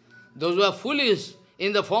 Those who are foolish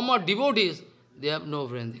in the form of devotees, they have no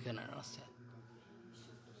brain, they cannot understand.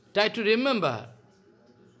 Try to remember,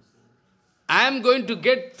 I am going to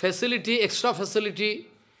get facility, extra facility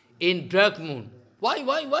in dark moon.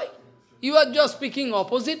 Why? You are just speaking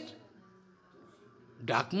opposite.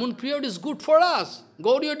 Dark moon period is good for us,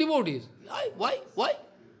 Gaudiya devotees. Why?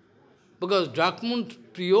 Because dark moon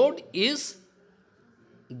period is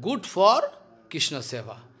good for Krishna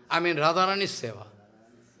Seva. Radharani Seva.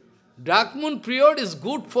 Dark moon period is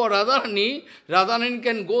good for Radharani. Radharani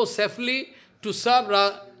can go safely to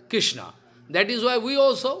serve Krishna. That is why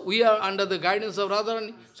we are under the guidance of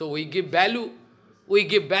Radharani. So we give value. We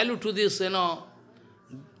give value to this,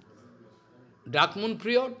 dark moon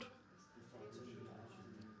period.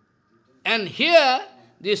 And here,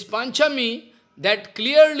 this Panchami, that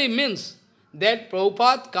clearly means that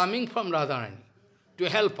Prabhupada coming from Radharani to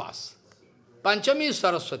help us. Panchami is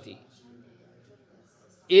Saraswati.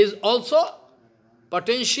 Is also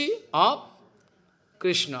potency of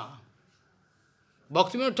Krishna.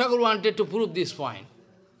 Bhakti Vinoda Thakur wanted to prove this point.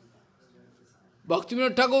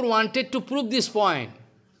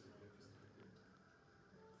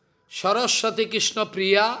 Sarasvati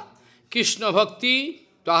krsna-priya, krsna-bhakti,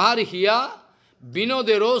 ṭhākura,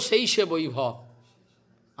 vinodero seishe vaibhav.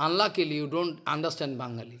 Unluckily, you don't understand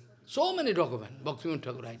Bengali. So many documents, Bhakti Vinoda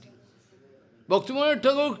Thakur writing. Bhakti Vinoda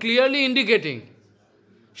Thakur clearly indicating,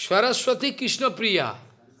 Sarasvati krsna-priya.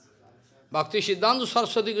 Bhakti Siddhānta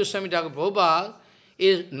Saraswati Goswami Thakur Prabhupada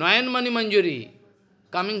is Nayanmani Manjari,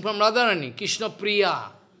 coming from Radharani,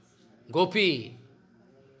 Krishna-priya, Gopi.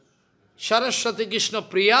 Sarasvati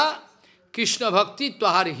Krishna-priya, Krishna-bhakti,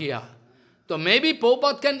 ṭhākura. So maybe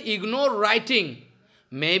Prabhupada can ignore writing.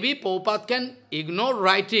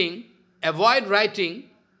 Avoid writing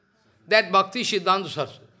that Bhakti Siddhānta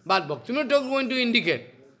Saraswati. But Bhakti Vinoda Thakur is going to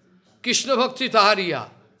indicate Krishna-bhakti, ṭhākura.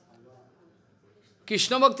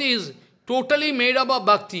 Krishna-bhakti is totally made up of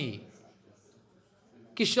bhakti.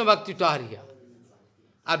 Krishna-bhakti, ṭhākura.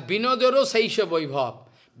 And vinodero seisha vaibhav.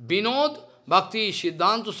 Vinod, Bhakti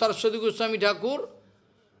Siddhānta Saraswati Goswami Thakur,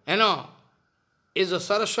 is a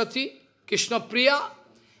Saraswati, Krishna-priya,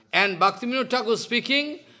 and Bhakti Vinoda Thakur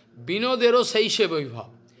speaking, vinodero seisha vaibhav.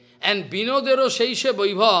 And vinodero seisha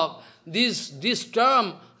vaibhav, this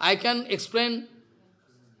term I can explain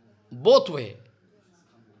both ways.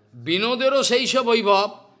 Vinodero seisha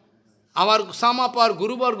vaibhav, some of our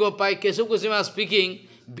Guru Varga Pai Keshav Goswami speaking,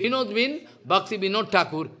 Vinod means Bhakti Vinoda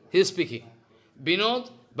Thakur, he is speaking.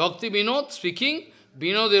 Bhakti Vinod speaking,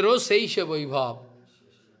 Vinodero seisha vaibhav.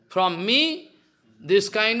 From me, this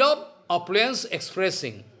kind of opulence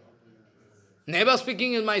expressing. Never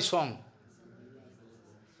speaking in my song.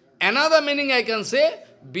 Another meaning I can say,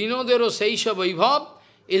 Vinodero seisha vaibhav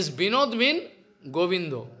is Vinod mean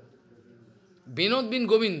Govindo. Vinod mean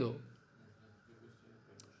Govindo.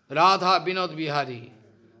 Radha Vinod Bihari.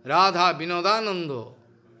 Radha Vinodanando.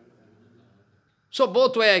 So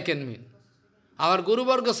both way I can mean. Our Guru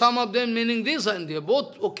Varga, some of them meaning this and they are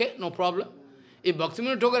both okay, no problem. If Bhakti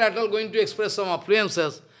Vinoda Thakur at all going to express some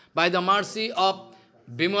appearances by the mercy of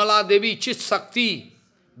Bimala Devi Chit Shakti,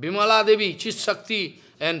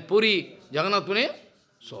 and Puri Jagannath Pune,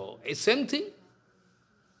 so it's same thing.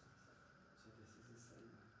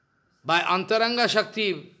 By Antaranga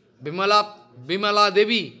Shakti, Bimala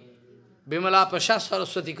Devi, Bimala Prasad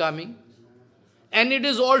Saraswati coming, and it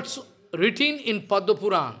is also written in Padma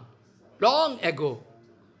Purāṇa, long ago.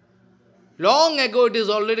 Long ago it is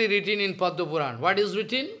already written in Padma Purāṇa. What is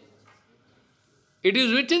written? It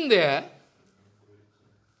is written there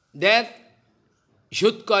that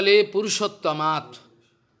Yutkale Puruṣottamat.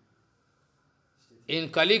 In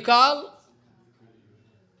Kalikal,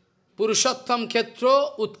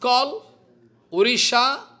 Puruṣottama-kṣetra, Utkal,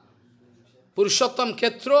 Urisha,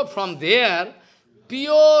 Puruṣottama-kṣetra, from there,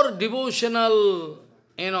 pure devotional,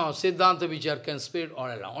 siddhānta-vidyā can spread all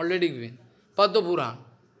around, already given. Padma Purāṇa.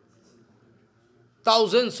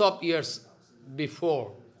 Thousands of years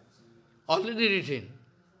before, already written.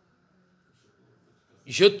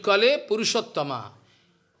 Yutkale Puruṣottama.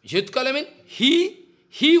 Yutkale means he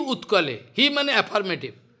Utkale. He means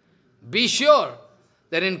affirmative. Be sure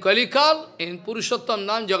that in Kalikal, in Puruṣottama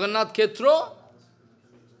Nam Jagannath-kṣetra,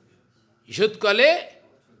 Yutkale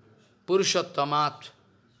Puruṣottamat.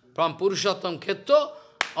 From Puruṣottama-kṣetra,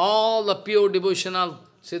 all the pure devotional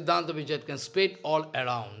siddhānta-vidyā can spread all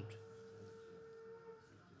around.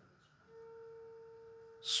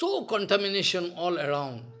 So contamination all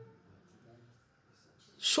around.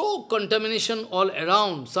 So contamination all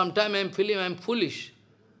around. Sometimes I am feeling I am foolish.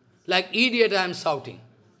 Like idiot I am shouting.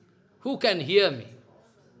 Who can hear me?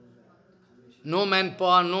 No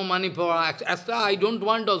manpower, no money power. Extra I don't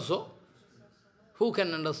want also. Who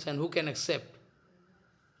can understand? Who can accept?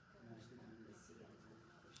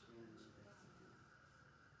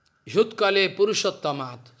 Yutkale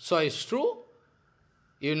Puruṣottama. So it's true.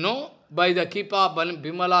 You know, by the Kripa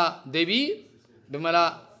Bimala Devi,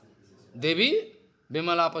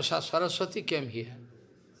 Bimala Pasha Saraswati came here.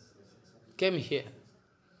 Came here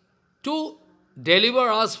to deliver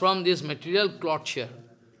us from this material torture.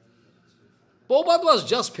 Prabhupada was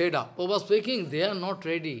just fed up. Prabhupada was speaking, they are not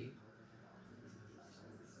ready.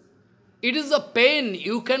 It is a pain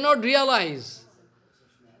you cannot realize.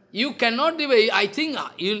 You cannot, I think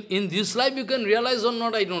in this life you can realize or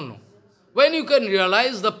not, I don't know. When you can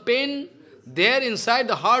realize the pain there inside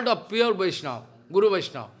the heart of pure Vaishnava, Guru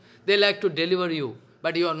Vaishnava, they like to deliver you,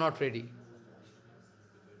 but you are not ready.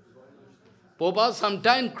 Prabhupada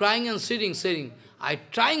sometimes crying and saying, I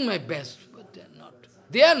trying my best, but they are not.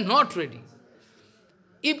 They are not ready.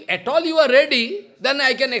 If at all you are ready, then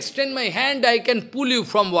I can extend my hand, I can pull you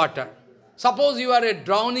from water. Suppose you are a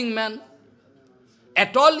drowning man.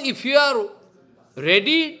 At all, if you are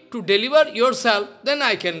ready to deliver yourself, then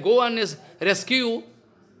I can go and rescue you.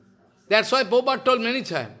 That's why Prabhupada told many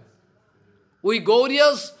times. We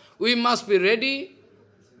Gauḍiyas, we must be ready.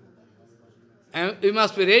 And we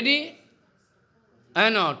must be ready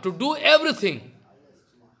to do everything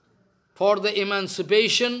for the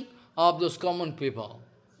emancipation of those common people.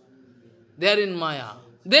 They are in Maya.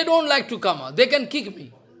 They don't like to come out. They can kick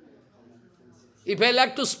me. If I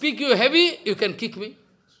like to speak you heavy, you can kick me.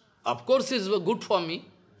 Of course, it's good for me,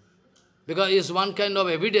 because it's one kind of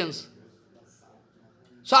evidence.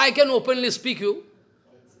 So I can openly speak you.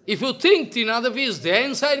 If you think Tinadavi is there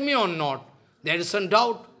inside me or not, there is some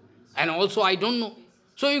doubt. And also I don't know.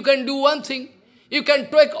 So you can do one thing. You can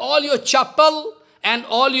take all your chapel and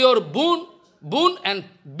all your boon and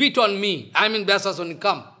beat on me. I mean, Vyasa,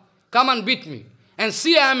 come and beat me. And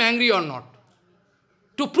see I am angry or not.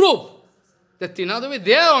 To prove that Tinadavi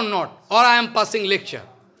there or not, or I am passing lecture.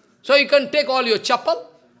 So you can take all your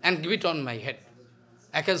chapel and give it on my head.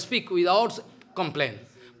 I can speak without complaint.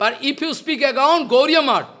 But if you speak against Gauḍīya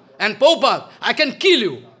Math and Prabhupada, I can kill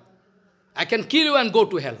you. I can kill you and go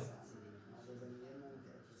to hell.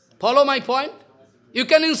 Follow my point? You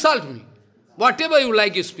can insult me. Whatever you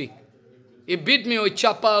like, you speak. You beat me with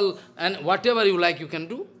chapel and whatever you like, you can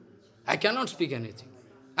do. I cannot speak anything.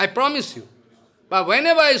 I promise you. But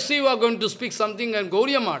whenever I see you are going to speak something in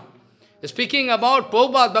Gauḍīya Math, speaking about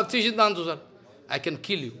Prabhupada, Bhakti Siddhānta, I can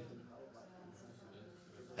kill you.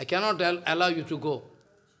 I cannot allow you to go.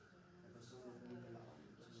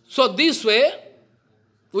 So this way,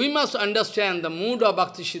 we must understand the mood of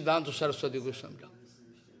Bhakti Siddhānta Saraswati Goswami.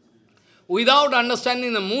 Without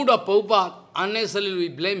understanding the mood of Prabhupada, unnecessarily we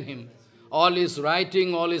blame him. All his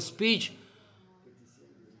writing, all his speech,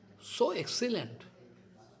 so excellent.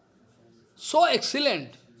 So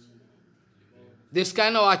excellent. This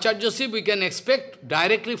kind of Acharyaship we can expect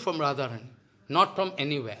directly from Radharani, not from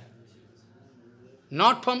anywhere.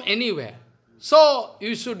 Not from anywhere. So,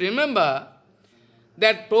 you should remember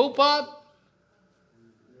that Prabhupada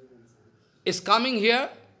is coming here.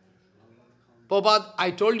 Prabhupada,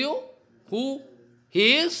 I told you who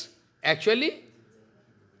he is, actually,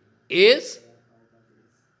 is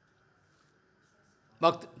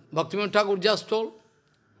Bhakti Vinoda Thakur just told.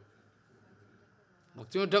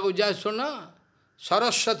 Bhakti Vinoda Thakur just told, na?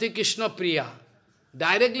 Sarasvati krsna-priya.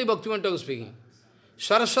 Directly Bhakti Vinoda Thakur speaking.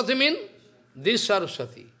 Sarasvati means this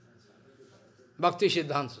Sarasvati. Bhakti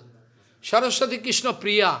Siddhānta. Sarasvati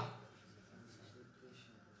krsna-priya.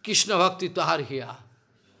 Krishna-bhakti tahar hiya.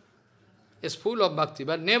 Is full of bhakti,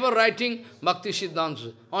 but never writing Bhakti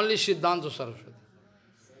Siddhānta. Only Siddhānta Sarasvati.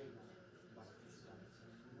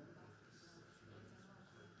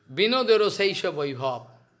 Vinodero Saisha Vaibhav.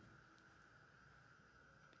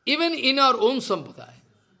 Even in our own sampradaya,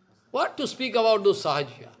 what to speak about those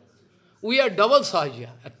sahajiyas? We are double sahajiya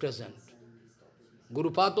at present. Guru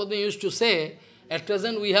Padma used to say, at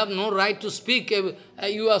present we have no right to speak, you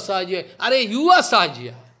are sahajiya. Are you are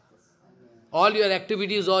sahajiya. All your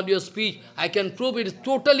activities, all your speech, I can prove it.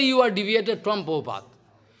 Totally you are deviated from Prabhupada.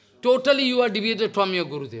 Totally you are deviated from your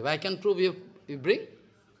Gurudev. I can prove you bring.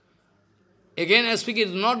 Again I speak, it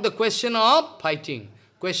is not the question of fighting,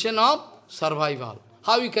 question of survival.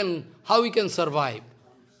 How we can survive?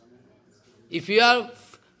 If you are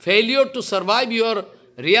failure to survive your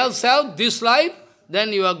real self, this life,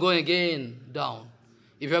 then you are going again down.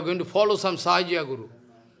 If you are going to follow some Sahajiya Guru,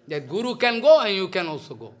 That Guru can go and you can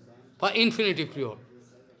also go. For infinity period.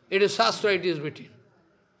 It is Shastra, it is written.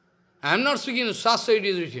 I am not speaking of Shastra, it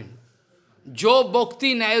is written. Jo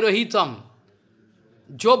Bhakti Nairahitam.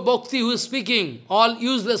 Jo Bhakti who is speaking, all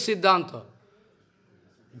useless Siddhanta.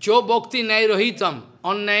 Jo Bhakti Nairahitam.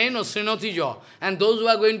 Annayeno Srinati Jo. And those who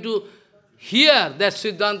are going to hear that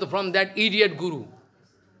Siddhanta from that idiot Guru.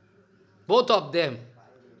 Both of them,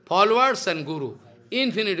 followers and Guru,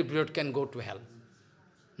 infinity period can go to hell.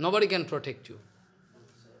 Nobody can protect you.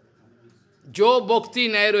 Jo Bhakti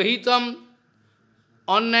Nairohitam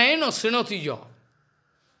Annayeno Srinati Jo.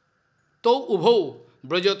 To Ubho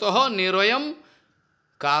Brajataha Niroyam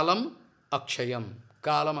Kalam Akshayam.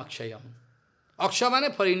 Kalam Akshayam.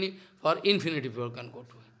 Akshamane for infinity period can go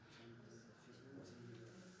to hell.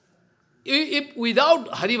 If without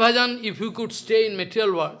Hari Bhajan, if you could stay in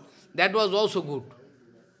material world, that was also good.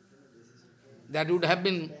 That would have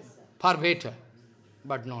been far better.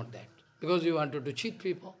 But not that. Because you wanted to cheat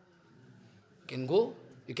people. You can go.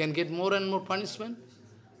 You can get more and more punishment.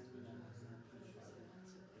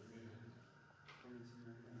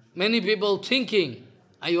 Many people thinking,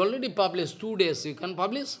 I already published 2 days. You can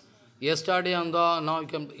publish? Yesterday on the, now you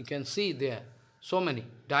can see there. So many.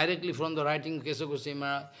 Directly from the writing of Kesava Goswami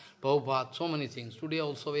Maharaj, Prabhupada, so many things. Today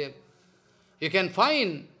also you can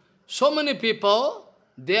find so many people,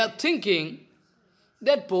 they are thinking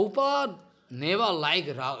that Prabhupada never liked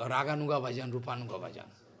Raganuga Bhajan, Rupanuga Bhajan.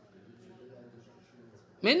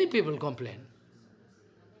 Many people complain.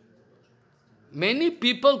 Many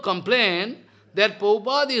people complain that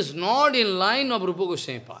Prabhupada is not in line of Rupa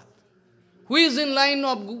Goswami path. Who is in line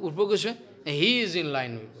of Rupa Goswami? He is in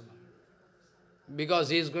line with Rupa. Because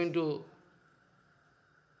he is going to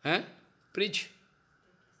preach.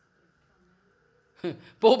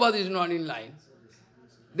 Prabhupada is not in line.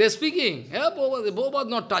 They are speaking, yeah, Prabhupada is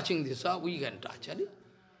not touching this, we can touch.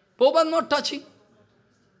 Prabhupada not touching.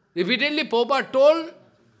 Repeatedly Prabhupada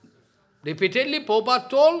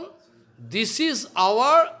told, this is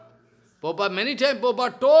our, Prabhupada many times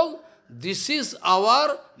Prabhupada told, this is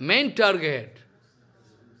our main target.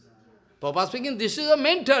 Prabhupada speaking, this is our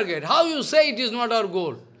main target. How you say it is not our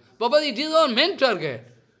goal? Prabhupada, it is our main target.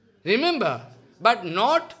 Remember, but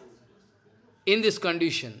not in this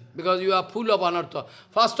condition, because you are full of anartha.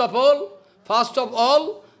 First of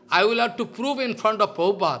all, I will have to prove in front of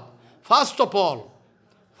Prabhupada. First of all,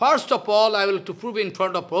 I will have to prove in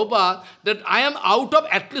front of Prabhupada that I am out of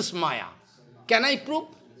at least Maya. Can I prove?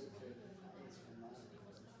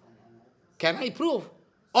 Can I prove?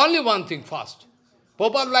 Only one thing first.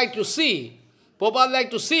 Prabhupada like to see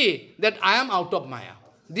that I am out of Maya.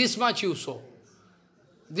 This much you saw.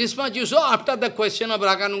 This much you saw. After the question of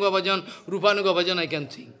Raganuga Bhajan, Rupanuga Bhajan, I can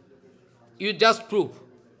think. You just prove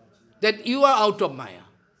that you are out of Maya.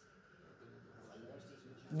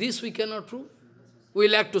 This we cannot prove. We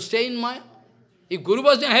like to stay in Maya. If Guru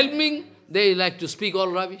Bhajan help me, they like to speak all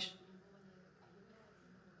rubbish.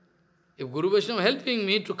 If Guru Vaishnava helping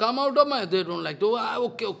me to come out of Maya, they don't like to,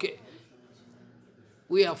 okay.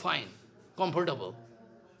 We are fine, comfortable.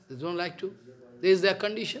 They don't like to. This is their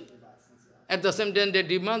condition. At the same time, they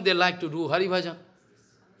demand, they like to do Hari Bhajan.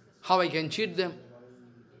 How I can cheat them?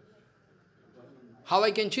 How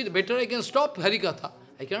I can cheat? Better I can stop Hari Katha.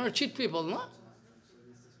 I cannot cheat people, no?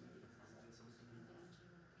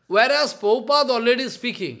 Whereas Prabhupada already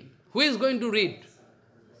speaking. Who is going to read?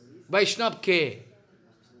 Vaishnava K.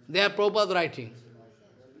 They are Prabhupada writing.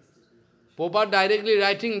 Prabhupada directly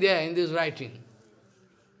writing there in this writing.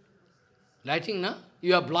 Writing, na?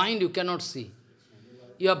 You are blind, you cannot see.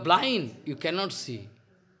 You are blind, you cannot see.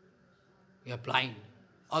 You are blind.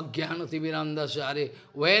 Ajnanati-virandasya.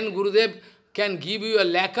 When Gurudev can give you a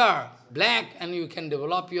lacquer, black, and you can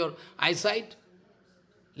develop your eyesight,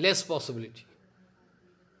 less possibility.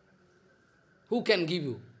 Who can give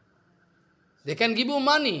you? They can give you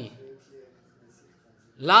money.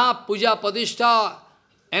 La, puja, padishta,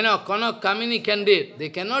 kanak, kamini candidate. They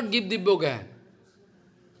cannot give Dibbyogan.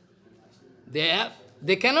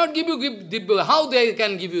 They cannot give you Dibbyogan. How they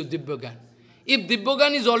can give you Dibbyogan? If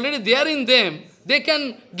Dibbyogan is already there in them, they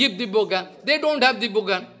can give Dibbyogan. They don't have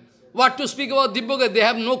Dibbyogan. What to speak about Dibbyogan? They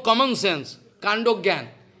have no common sense. Kandogyan.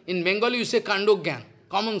 In Bengali you say Kandogyan.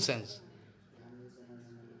 Common sense.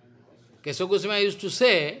 Kesava Goswami used to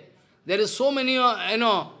say, there is so many,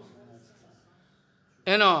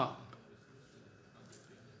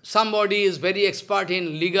 somebody is very expert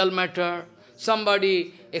in legal matter,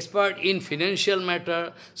 somebody expert in financial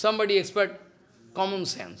matter, somebody expert common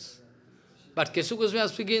sense. But Kesava Goswami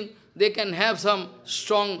speaking, they can have some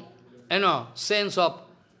strong, sense of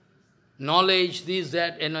knowledge, this,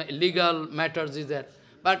 that, legal matters, this, that.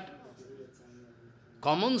 But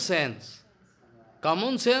Common sense.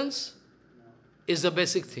 Common sense is the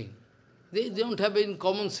basic thing. They don't have any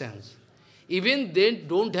common sense. Even they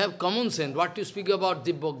don't have common sense. What you speak about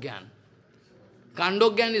Dibbogyan.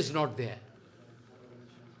 Kandogyan is not there.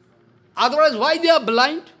 Otherwise, why they are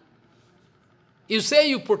blind? You say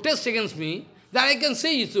you protest against me, then I can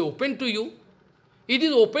say it's open to you. It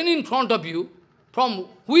is open in front of you. From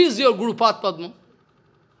who is your Guru Padma?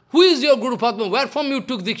 Who is your Guru Padma? Where from you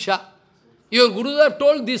took Diksha? Your Gurus have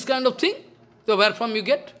told this kind of thing. So where from you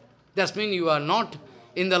get? That means you are not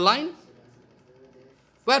in the line.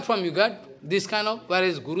 Where from you get this kind of,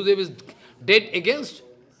 whereas Gurudev is dead against?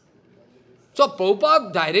 So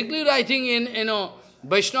Prabhupada directly writing in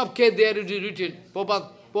Vaishnava K, there it is written,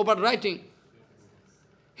 Prabhupada writing,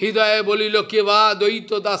 Hidaya bolilo keva,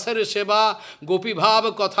 doito dasare seva, gopi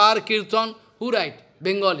bhava kathar kirtan. Who write?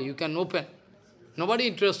 Bengali, you can open. Nobody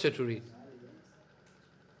interested to read.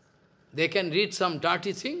 They can read some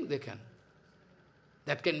dirty thing, they can.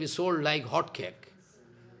 That can be sold like hot cake.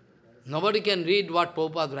 Nobody can read what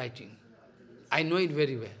Prabhupada writing. I know it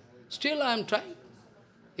very well. Still I am trying.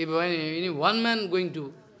 If any one man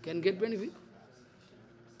can get benefit.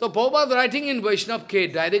 So Prabhupada writing in Vaishnava K,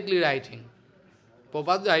 directly writing.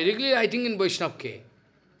 Prabhupada directly writing in Vaishnava K.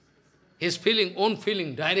 His feeling, own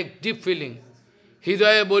feeling, direct, deep feeling.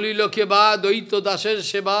 Hidaya bolilo keba, doito dasar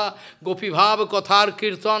seva, gopi bhava kathar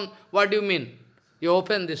kirtan. What do you mean? You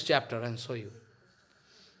open this chapter and show you.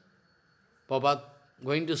 Prabhupada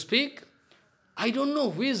going to speak. I don't know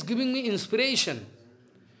who is giving me inspiration.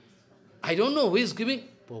 I don't know who is giving.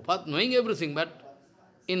 Prabhupada knowing everything, but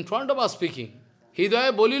in front of us speaking.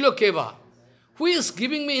 Hidaya bolilo keva. Who is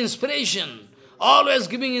giving me inspiration? Always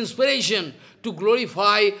giving inspiration to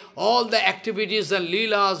glorify all the activities and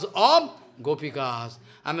leelas of Gopikas.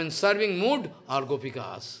 I mean, serving mood or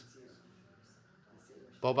Gopikas.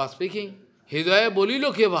 Prabhupada speaking, Hidaya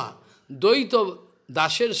bolilo keva, doito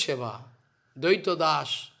dasher seva, doito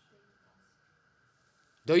dasher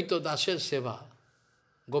seva,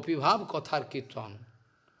 gopi bhav kathar kirtan.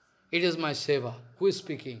 It is my seva. Who is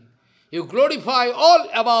speaking? You glorify all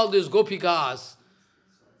about these Gopikas.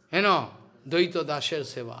 Doito dasher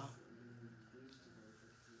seva.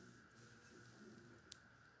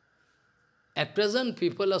 At present,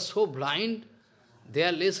 people are so blind, they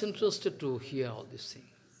are less interested to hear all these things.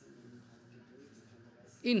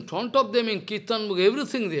 In front of them, in Kirtan book,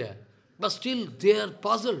 everything there. But still, they are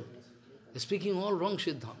puzzled. They are speaking all wrong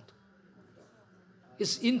Siddhanta.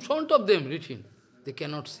 It's in front of them written. They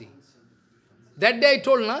cannot see. That day I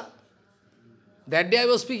told, na? That day I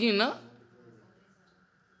was speaking, na?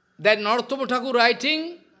 That Narottama Thakur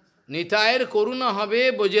writing, Nitayar Koruna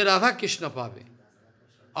Habe Boje Radha Krishna Pave.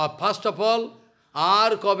 First of all,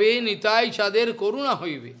 Ar Kabe Nitai Chader Koruna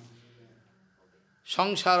Hoibe.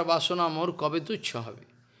 Sangsara Vasana Mor Kabe Tuchha Habe.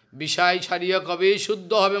 Bishai Chariya Kabe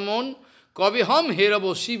Shuddha Habe Mon, Kabe Ham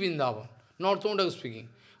Herabo Si Vrindavan. Narottama Thakur speaking.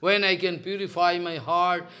 When I can purify my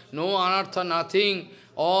heart, no anartha, nothing,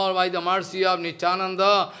 or by the mercy of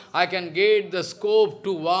Nityananda, I can get the scope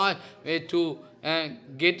to watch,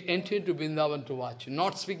 get entry to Vrindavan to watch.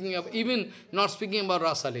 Not speaking of, even not speaking about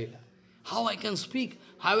Rasa Leela. How I can speak?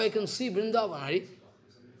 How I can see Vrindavan? Hari?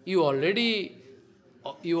 You already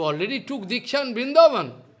took Diksha in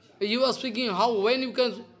Vrindavan. You are speaking how, when you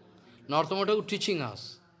can... Narottama Thakur teaching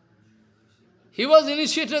us. He was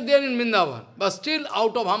initiated there in Vrindavan, but still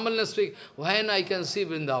out of humbleness speak, when I can see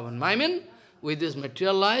Vrindavan? I mean, with this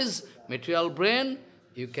materialized, material brain,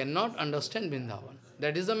 you cannot understand Vrindavan.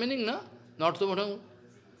 That is the meaning, na? Narottama Thakur.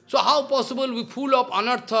 So how possible we full of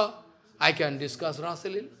anartha, I can discuss Rasa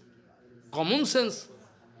Leela? Common sense.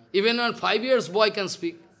 Even a 5 years boy can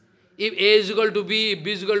speak. If A is equal to B, if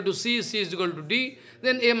B is equal to C, C is equal to D,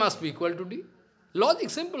 then A must be equal to D. Logic,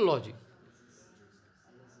 simple logic.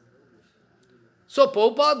 So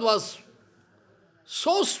Prabhupada was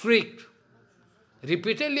so strict.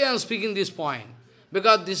 Repeatedly I am speaking this point.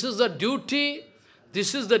 Because this is the duty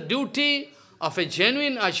of a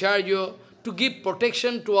genuine Acharya to give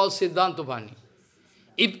protection to all siddhānta-vāṇī.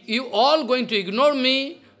 If you all going to ignore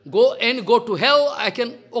me, go to hell, I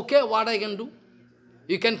can, okay, what I can do?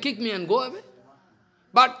 You can kick me and go away.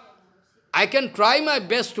 But I can try my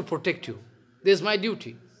best to protect you. This is my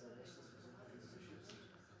duty.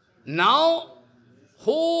 Now,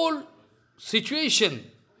 whole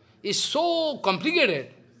situation is so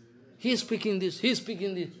complicated. He is speaking this, he is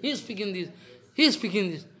speaking this, he is speaking this, he is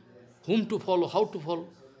speaking this. Whom to follow, how to follow?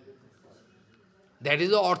 That is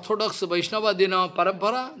the orthodox Vaishnava Dina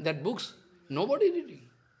Parampara, that books, nobody reading.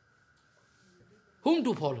 Whom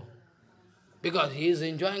to follow? Because he is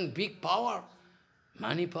enjoying big power,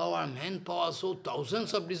 money power, manpower, so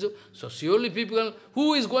thousands of disciples. So surely people,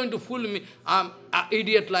 who is going to fool me? I'm an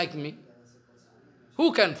idiot like me.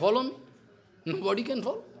 Who can follow me? Nobody can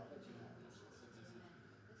follow.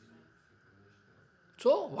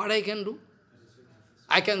 So what I can do?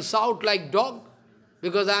 I can shout like dog,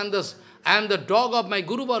 because I am the dog of my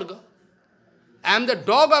Guru Varga. I am the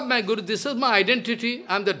dog of my Guru. This is my identity.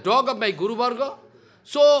 I am the dog of my Guru Varga.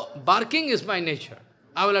 So barking is my nature.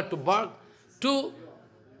 I will have to bark to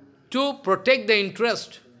protect the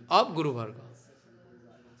interest of Guru Varga.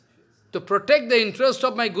 To protect the interest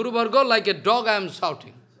of my Guru Varga, like a dog I am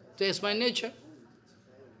shouting. That is my nature.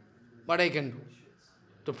 What I can do?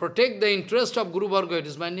 To protect the interest of Guru Varga, it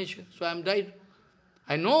is my nature. So I am died.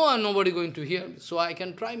 I know I am nobody going to hear me, so I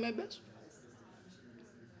can try my best.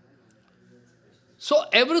 So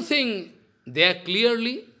everything there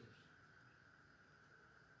clearly,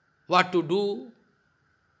 what to do,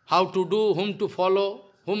 how to do, whom to follow,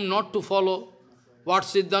 whom not to follow, what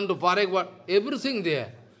siddhānta parek, what, everything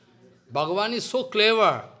there. Bhagavan is so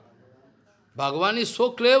clever. Bhagavan is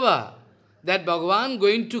so clever that Bhagavan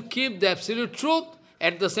going to keep the absolute truth,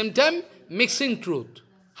 at the same time mixing truth,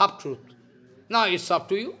 half-truth. Now it's up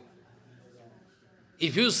to you.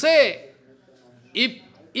 If you say, if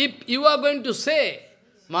you are going to say,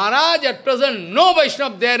 Maharaj, at present no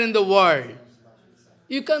Vaishnava there in the world,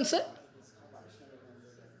 you can say.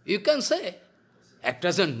 You can say, at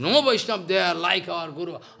present no Vaishnava there like our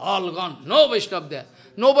Guru, all gone, no Vaishnava there.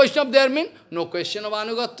 No Vaishnava there means no question of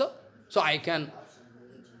anugatya. So I can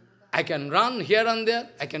run here and there,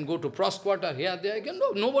 I can go to cross-quarter here, there, I can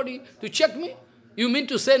do. Nobody to check me. You mean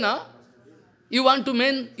to say now? You want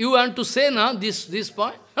to say now this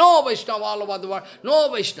point? No Vaishnava all over the world, no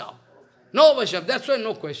Vaishnava. No Vaishnava. That's why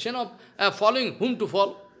no question of following whom to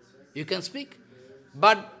follow. You can speak.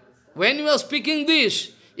 But when you are speaking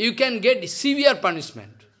this, you can get severe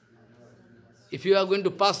punishment. If you are going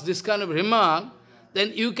to pass this kind of remark,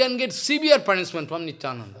 then you can get severe punishment from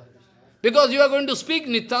Nityananda. Because you are going to speak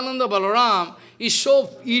Nityananda Balaram is so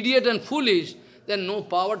idiot and foolish, that no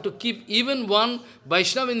power to keep even one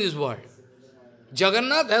Vaishnava in this world.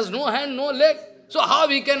 Jagannath has no hand, no leg. So how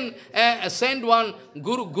he can send one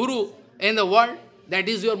Guru in the world? That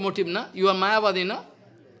is your motive, na? You are mayavadi, na?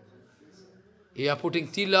 You are putting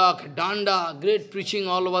tilak, danda, great preaching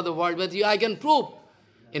all over the world. But I can prove.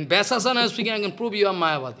 In Vyasasana I am speaking, I can prove you are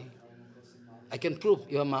mayavadi. I can prove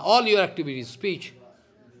you are all your activities, speech.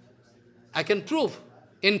 I can prove.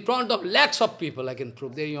 In front of lakhs of people, I can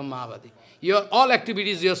prove that you are mayavadi. Your all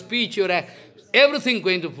activities, your speech, your everything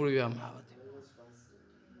going to prove you are mayavadi.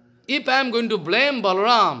 If I am going to blame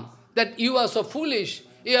Balaram, that you are so foolish,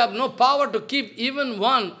 you have no power to keep even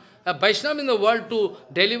one Vaishnava in the world to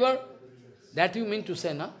deliver, that you mean to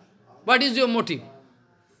say, no? What is your motive?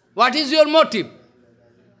 What is your motive?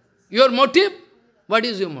 Your motive? What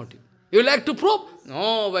is your motive? You like to prove?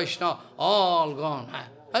 No, Vaishnava, all gone.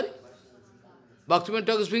 Hurry. Bhaktivinoda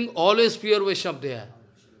Thakur is speaking, always pure Vaishnava there.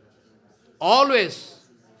 Always.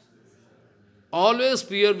 Always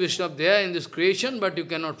pure Vaishnava there in this creation, but you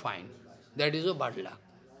cannot find. That is your bad luck.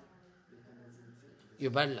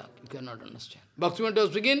 Your bad luck, you cannot understand. Bhaktivinoda Thakur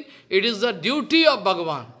is speaking, it is the duty of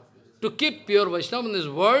Bhagavan to keep pure Vaishnava in this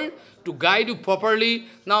world, to guide you properly.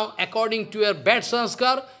 Now, according to your bad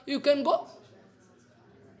sanskar, you can go.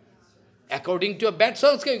 According to your bad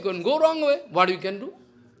sanskar, you can go wrong way. What you can do?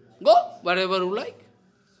 Go, wherever you like.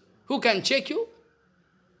 Who can check you?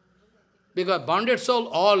 Because bonded soul,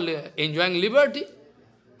 all enjoying liberty.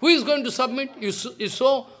 Who is going to submit? You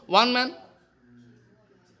saw one man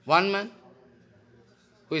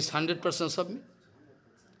who is 100% submit.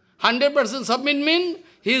 100% submit means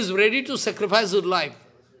he is ready to sacrifice his life,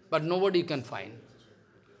 but nobody can find.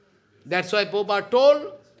 That's why Prabhupada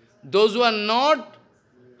told, those who are not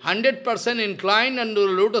 100% inclined under the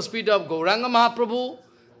lotus feet of Gauranga Mahaprabhu,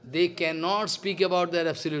 they cannot speak about their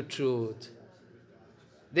absolute truth.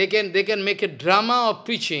 They can make a drama of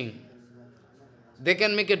preaching. They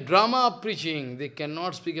can make a drama of preaching. They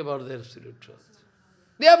cannot speak about their absolute truth.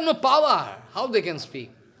 They have no power. How they can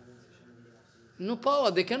speak? No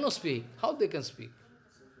power. They cannot speak. How they can speak?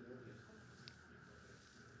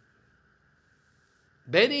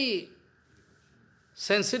 Very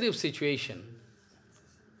sensitive situation.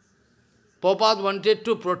 Prabhupada wanted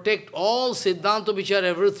to protect all siddhānta, which are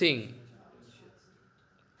everything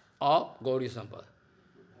of Gaudiya Sampradaya.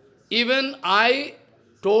 Even I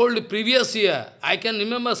told previous year, I can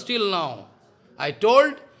remember still now, I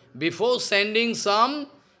told before sending some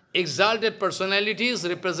exalted personalities,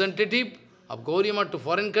 representative of Gaudiya Math to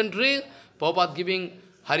foreign countries, Prabhupada giving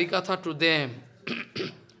Harikatha to them,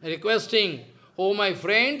 requesting, Oh my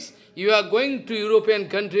friends, you are going to European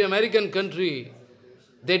country, American country.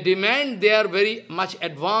 They demand they are very much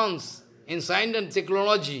advanced in science and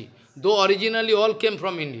technology, though originally all came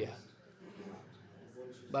from India.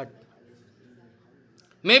 But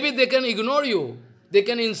maybe they can ignore you, they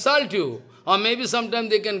can insult you, or maybe sometimes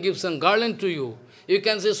they can give some garland to you. You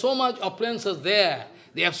can say so much opulence is there,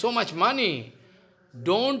 they have so much money.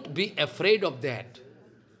 Don't be afraid of that.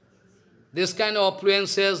 This kind of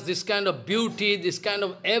affluences, this kind of beauty, this kind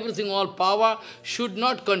of everything, all power should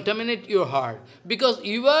not contaminate your heart. Because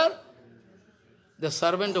you are the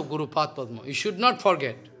servant of Guru Padma. You should not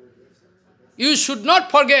forget. You should not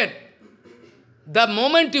forget. The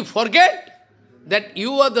moment you forget that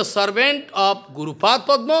you are the servant of Guru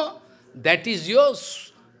Padma, that is your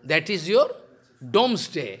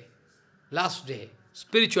doomsday, last day,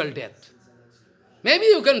 spiritual death. Maybe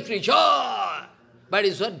you can preach, but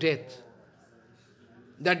it's your death.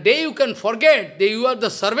 The day you can forget that you are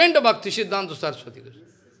the servant of Bhakti Siddhānta Saraswati.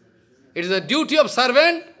 It is the duty of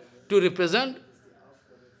servant to represent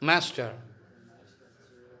master.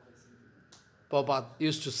 Prabhupada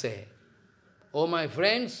used to say, oh my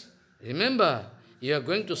friends, remember, you are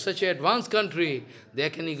going to such an advanced country,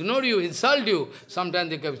 they can ignore you, insult you,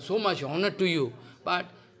 sometimes they give so much honor to you, but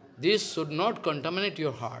this should not contaminate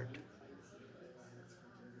your heart.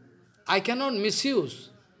 I cannot misuse.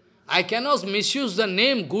 I cannot misuse the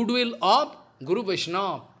name, goodwill of Guru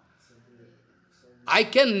Vaishnava. I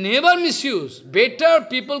can never misuse. Better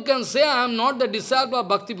people can say I am not the disciple of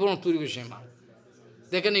Bhakti Purāṇa.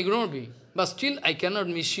 They can ignore me. But still I cannot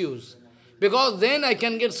misuse. Because then I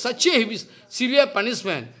can get such a heavy, severe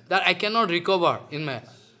punishment that I cannot recover in my life.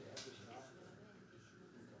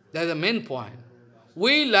 That is the main point.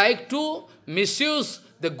 We like to misuse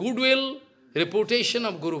the goodwill, reputation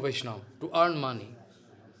of Guru Vaishnava to earn money.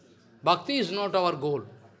 Bhakti is not our goal.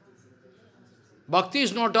 Bhakti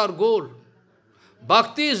is not our goal.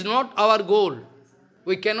 Bhakti is not our goal.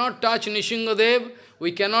 We cannot touch Nishingadev,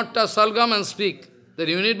 we cannot touch Salgam and speak. That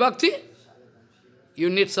you need Bhakti? You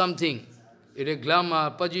need something. You need glamour,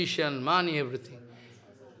 position, money, everything.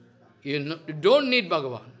 You don't need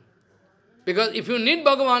Bhagavan. Because if you need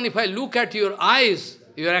Bhagavan, if I look at your eyes,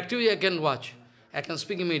 your activity I can watch. I can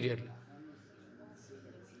speak immediately.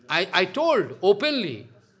 I told openly,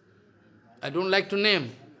 I don't like to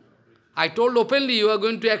name. I told openly, you are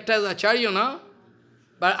going to act as Acharya, na?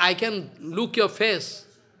 But I can look your face.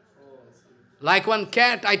 Like one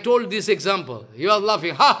cat, I told this example. He was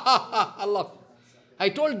laughing, ha ha ha, I laugh. I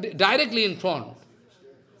told directly in front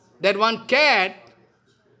that one cat,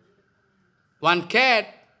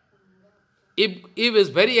 if is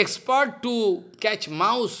very expert to catch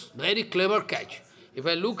mouse, very clever catch. If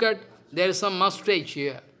I look at, there is some mustache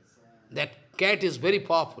here. That cat is very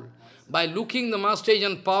powerful. By looking the mustache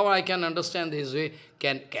and power, I can understand his way,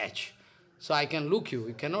 can catch. So I can look you,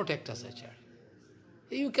 you cannot act as a child.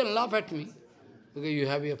 You can laugh at me, because you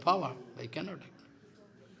have your power, but you cannot act.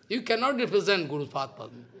 You cannot represent Guru Padma.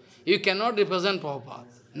 You cannot represent Prabhupada.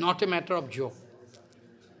 Not a matter of joke.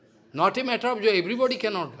 Not a matter of joke, everybody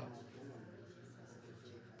cannot do.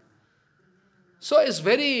 So it's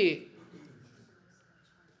very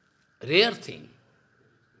rare thing.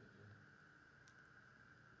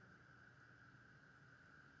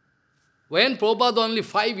 When Prabhupada only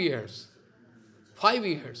 5 years,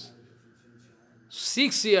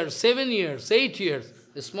 6 years, 7 years, 8 years,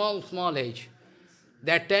 a small age,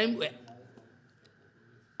 that time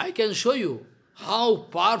I can show you how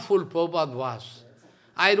powerful Prabhupada was.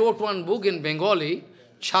 I wrote one book in Bengali,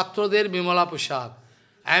 Chhatrader Bimala Prasad.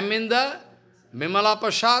 I am in the Bimala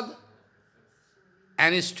Prasad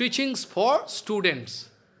and his teachings for students.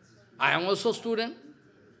 I am also student.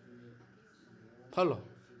 Follow.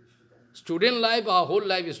 Student life, our whole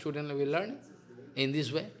life is student life, we learn in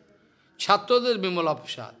this way. Chhatrader Bimala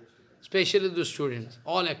Prasad, especially the students,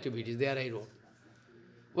 all activities, there I wrote.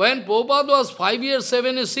 When Prabhupada was 5 years,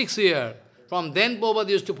 7 years, 6 years, from then Prabhupada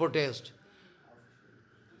used to protest.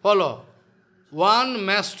 Follow. One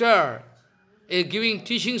master is giving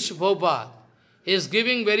teachings to Prabhupada. He is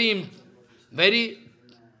giving very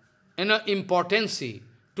importance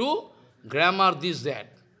to grammar, this, that.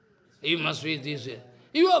 You must read this.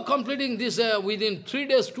 You are completing this within 3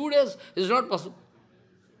 days, 2 days, it's not possible.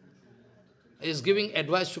 He is giving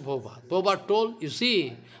advice to Prabhupada. Prabhupada told, you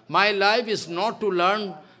see, my life is not to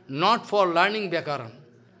learn, not for learning Vyakaran.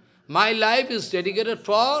 My life is dedicated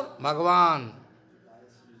for Bhagavan.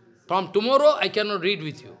 From tomorrow, I cannot read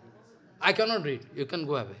with you. I cannot read. You can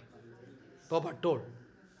go away. Prabhupada told.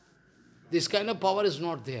 This kind of power is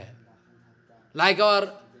not there. Like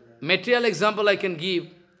our material example I can give.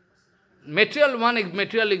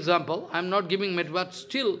 material example, I am not giving material, but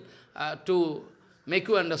still to make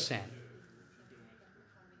you understand.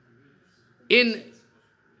 In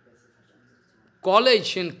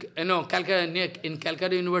college, in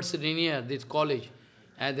Calcutta University near this college,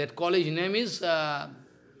 and that college name is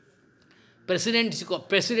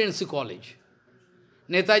Presidency College.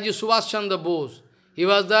 Netaji Subhash Chandra Bose, he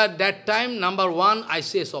was that time #1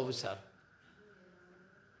 ICS officer,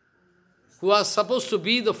 who was supposed to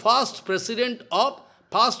be the first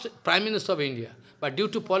Prime Minister of India. But due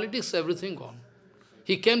to politics, everything gone.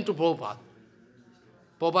 He came to Prabhupada.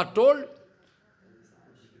 Prabhupada told,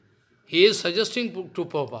 he is suggesting to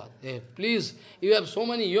Prabhupada, hey, please, you have so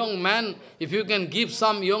many young men, if you can give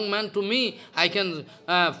some young man to me, I can,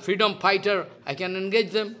 freedom fighter, I can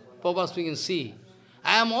engage them. Prabhupada speaking, see,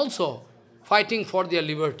 I am also fighting for their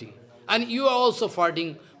liberty. And you are also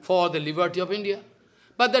fighting for the liberty of India.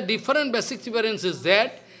 But the different basic difference is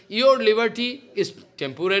that your liberty is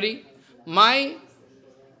temporary, my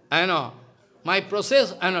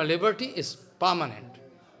process and liberty is permanent.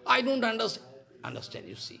 I don't understand,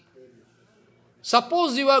 you see.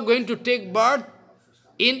 Suppose you are going to take birth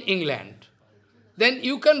in England, then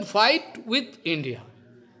you can fight with India.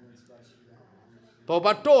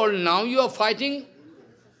 Prabhupada told, now you are fighting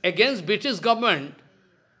against British government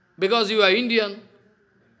because you are Indian.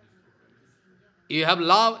 You have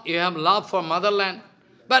love for motherland.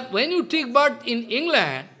 But when you take birth in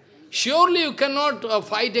England, surely you cannot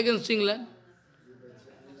fight against England.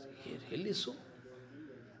 Really so?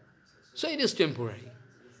 So it is temporary.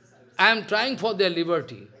 I am trying for their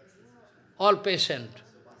liberty. All patient.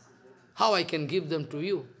 How I can give them to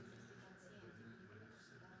you?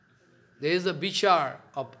 There is a bichar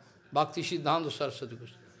of Bhakti Siddhānta Saraswati.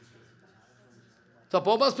 So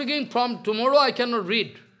Prabhupada speaking, from tomorrow I cannot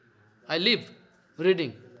read. I live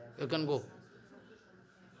reading. You can go.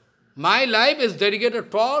 My life is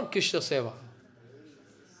dedicated for Krishna Seva.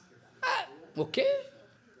 Okay,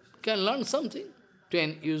 can learn something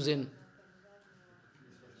to use in.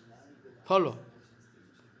 Follow.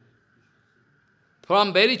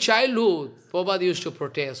 From very childhood, Prabhupada used to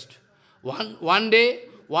protest. One day,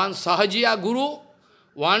 one Sahajiyas Guru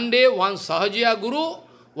wanted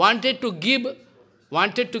to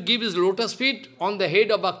give his lotus feet on the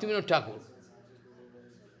head of Bhakti Vinoda Thakur.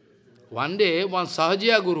 One day, one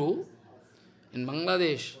Sahajiyas Guru in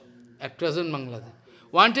Bangladesh, at present Bangladesh,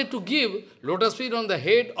 wanted to give lotus feet on the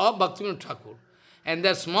head of Bhakti Vinoda Thakur. And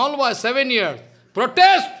that small boy, 7 years,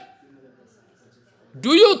 protest!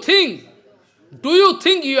 Do you think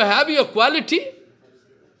you have your quality?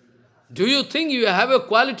 Do you think you have a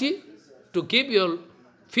quality to keep your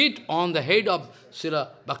feet on the head of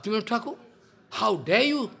Śrīla Bhakti Vinoda Thakur? How dare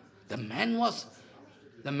you? The man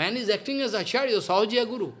is acting as Acharya, Sahajiyas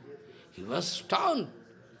Guru. He was stunned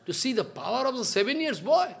to see the power of the 7 years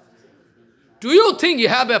boy. Do you think you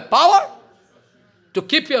have a power to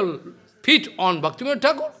keep your feet on Bhakti Vinoda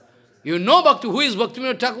Thakur? You know who is Bhakti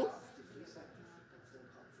Vinoda Thakur?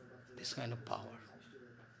 This kind of power.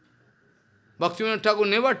 Bhakti Vinoda Thakur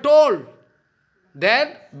never told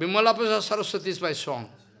that Bimala Saraswati is my song.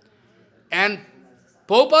 And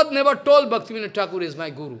Prabhupada never told Bhakti Vinoda Thakur is my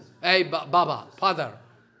guru, Baba, father.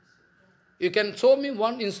 You can show me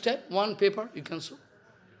one instead, one paper, you can show.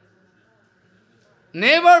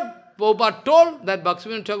 Never Prabhupada told that Bhakti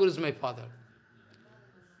Vinoda Thakur is my father.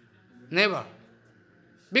 Never.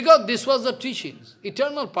 Because this was the teachings,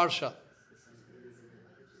 eternal Parshad.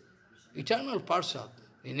 Eternal Parshad.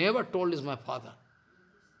 He never told is my father.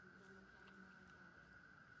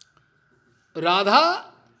 Radha,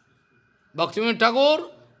 Bhakti Vinoda Thakur,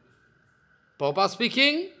 Prabhupada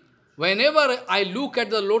speaking, whenever I look at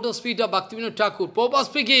the lotus feet of Bhakti Vinoda Thakur, Prabhupada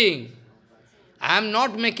speaking, I am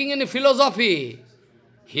not making any philosophy.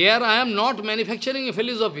 Here I am not manufacturing a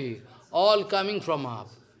philosophy, all coming from up.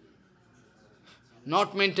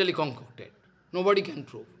 Not mentally concocted. Nobody can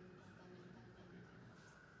prove.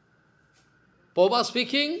 Prabhupada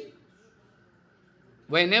speaking,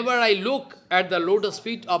 whenever I look at the lotus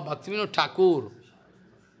feet of Bhakti Vinoda Thakur,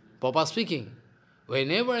 Prabhupada speaking,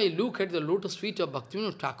 whenever I look at the lotus feet of Bhakti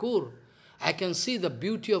Vinoda Thakur, I can see the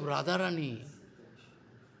beauty of Radharani.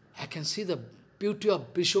 I can see the beauty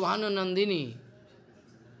of Vrishabhanu Nandini.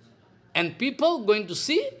 And people going to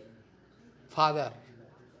see Father,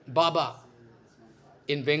 Baba.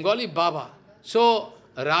 In Bengali, Baba. So,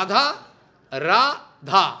 Radha,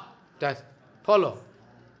 that follow.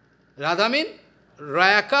 Radha means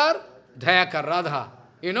Rayakar, Dhayakar, Radha.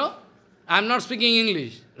 You know? I am not speaking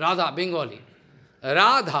English. Radha, Bengali.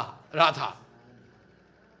 Radha.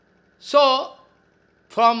 So,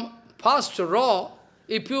 from first row,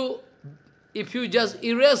 if you if you just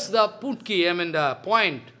erase the putki, I mean the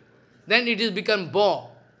point, then it is become bo.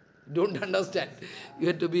 Don't understand. You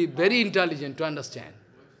have to be very intelligent to understand.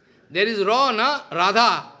 There is Ra, na?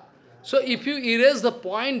 Radha. So if you erase the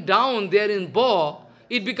point down there in bo,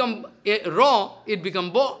 it become Ra, it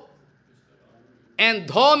become bo. And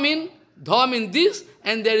dha mean this,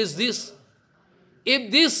 and there is this.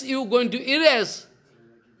 If this you going to erase,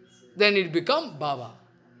 then it become Baba.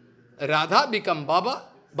 Radha become Baba,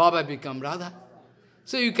 Baba become Radha.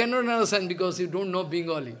 So you cannot understand because you don't know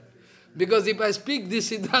Bengali. Because if I speak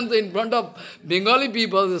this Siddhanta in front of Bengali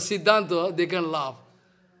people, the Siddhanta, they can laugh.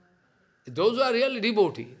 Those who are really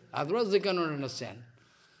devotee, otherwise they cannot understand.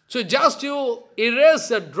 So just you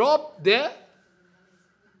erase a drop there,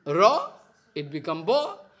 Ra, it become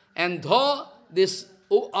Ba, and Dha, this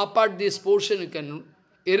upper this portion you can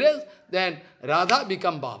erase, then Radha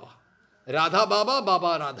become Baba. Radha Baba,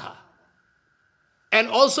 Baba Radha. And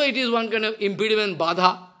also it is one kind of impediment,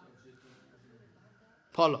 Badha.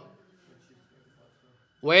 Follow.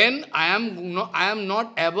 When I am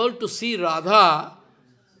not able to see Radha,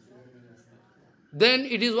 then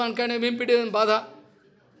it is one kind of impediment, Badha.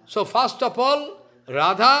 So first of all,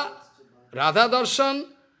 Radha darshan,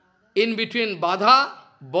 in between Badha,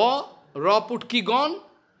 Ba, Ra Putki gone,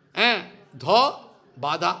 Dha,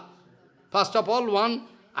 Badha. First of all,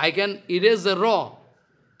 I can erase the Ra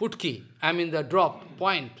Putki, I mean the drop,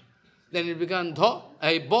 point. Then it becomes Dha,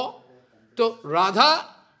 Ba. So Radha,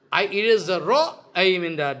 I erase the Ra, I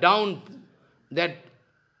mean the down, that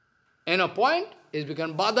point, is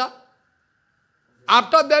become Badha.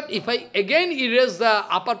 After that, if I again erase the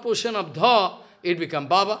upper portion of Dha, it becomes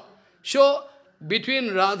Baba. So,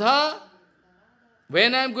 between Radha,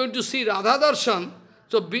 when I am going to see Radha darshan,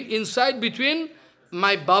 so inside between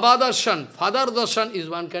my Baba darshan, father darshan is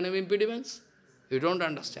one kind of impediments. You don't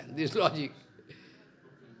understand this logic.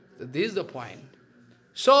 So this is the point.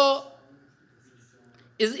 So,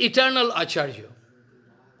 is eternal Acharya.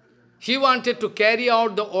 He wanted to carry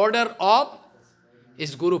out the order of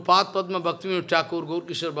his Guru Padma Bhakti Vinoda Thakur,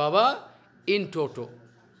 Gaur-Kishore Baba, in toto.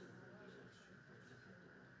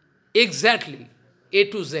 Exactly, A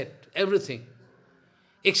to Z, everything.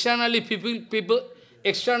 Externally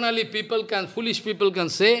people can, foolish people can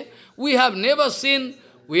say, we have never seen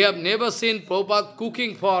Prabhupada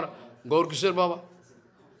cooking for Gaur-Kishore Baba.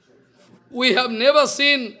 We have never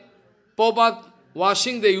seen Prabhupada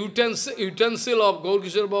washing the utensil of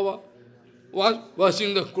Gaur-Kishore Baba,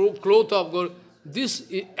 washing the cloth of Gaur.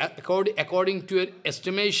 This, according to your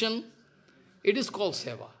estimation, it is called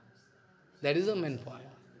seva. That is the main point.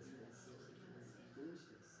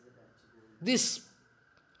 These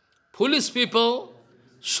foolish people,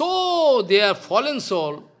 so they are fallen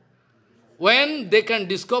soul, when they can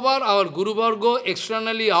discover our Guru Varga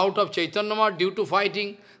externally out of Chaitanya Math due to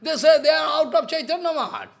fighting, they say they are out of Chaitanya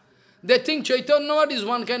Math. They think Chaitanya Math is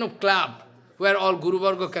one kind of club where all Guru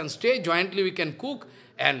Varga can stay, jointly we can cook,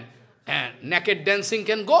 and naked dancing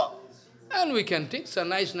can go, and we can take a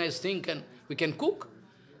nice thing, we can cook.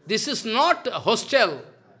 This is not a hostel.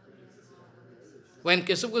 When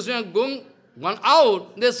Keshav Goswami gone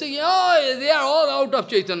out, they say, oh, they are all out of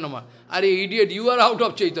Chaitanya Math. Are you idiot? You are out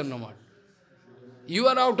of Chaitanya Math. You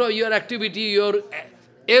are out of your activity, your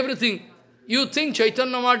everything. You think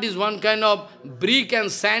Chaitanya Math is one kind of brick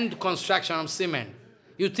and sand construction of cement.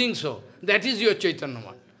 You think so. That is your Chaitanya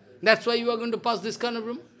Math. That's why you are going to pass this kind of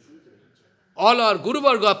room. All our Guru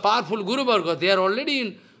Varga, powerful Guru Varga, they are already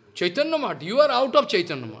in Chaitanya Math. You are out of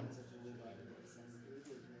Chaitanya Math.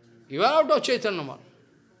 You are out of Chaitanya Math.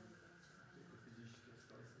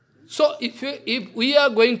 So, if we are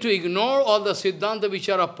going to ignore all the Siddhanta which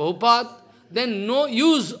are of Prabhupada, then no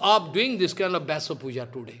use of doing this kind of Vyasa Puja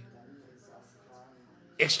today.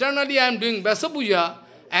 Externally I am doing Vyasa Puja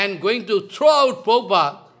and going to throw out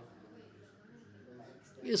Prabhupada.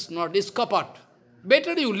 It's not, it's kapat.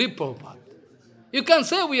 Better you leave Prabhupada. You can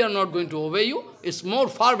say we are not going to obey you, it's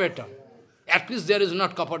far better. At least there is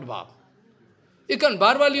not kapat bhav. You can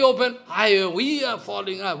verbally open, we are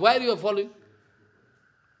following, where you are following?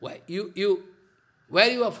 Where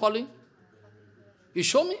you are following? You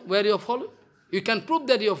show me where you are following. You can prove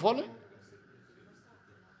that you are following.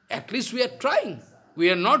 At least we are trying. We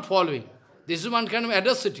are not following. This is one kind of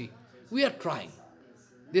audacity. We are trying.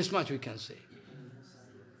 This much we can say.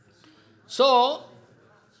 So,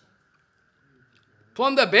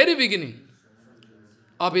 from the very beginning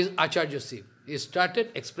of his Acharyaship, he started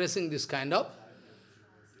expressing this kind of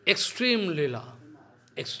extreme lila,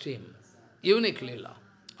 extreme, unique lila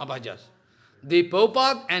of Acharyas. The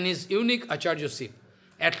Prabhupada and his unique Acharyaship,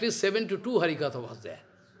 at least 7 to 2 Harikatha was there.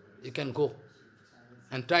 You can go.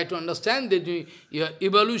 and try to understand that your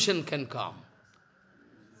evolution can come.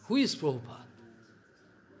 Who is Prabhupada?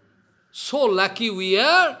 So lucky we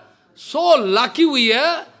are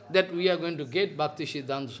that we are going to get Bhakti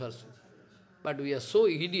Siddhānta Saraswati. But we are so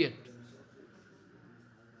idiot.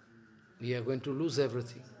 We are going to lose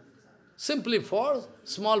everything. Simply for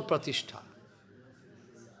small pratishtha.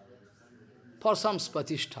 For some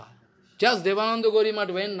pratishtha. Just Devananda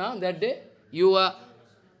Gaurimat went now that day.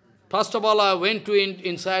 First of all, I went to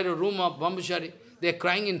inside a room of Brahmachari. They are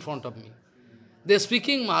crying in front of me. They are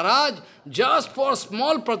speaking, Maharaj, just for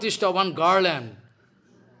small pratishtha, one garland,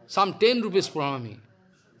 some 10 rupees from me.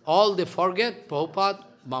 All they forget, Prabhupada,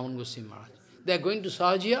 Bhavan Goswami Maharaj. They are going to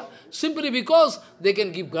Sahajiyas simply because they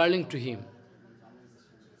can give garland to him.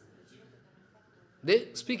 They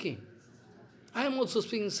speaking. I am also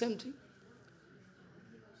speaking the same thing.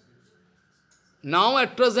 Now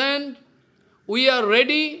at present, we are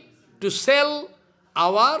ready to sell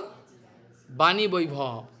our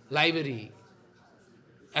vāṇī-Vaibhav library.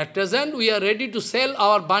 At present, we are ready to sell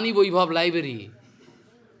our vāṇī-Vaibhav library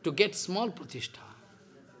to get small pratishtha.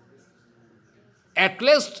 At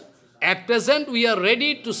least, at present, we are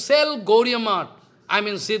ready to sell Gauḍīya-math,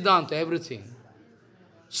 Siddhānta, everything.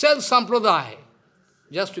 Sell Sampradaya,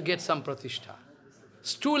 just to get some pratishtha.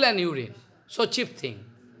 Stool and urine, so cheap thing.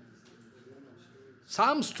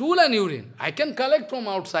 Some stool and urine, I can collect from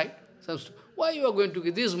outside. Why you are going to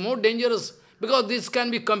get? This is more dangerous, because this can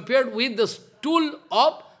be compared with the stool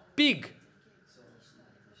of pig.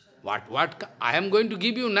 I am going to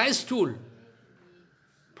give you nice stool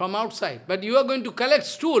from outside, but you are going to collect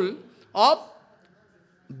stool of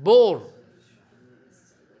boar.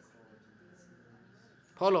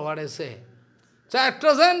 Follow what I say. So at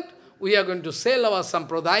present, we are going to sell our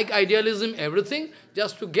Sampradayik idealism, everything,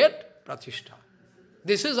 just to get pratishtha.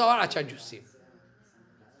 This is our Acharyaship.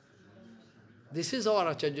 This is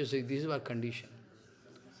our Acharyaship, this is our condition.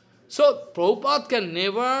 So, Prabhupada can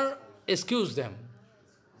never excuse them.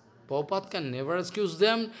 Prabhupada can never excuse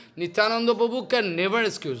them. Nityananda Prabhu can never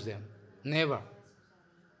excuse them. Never.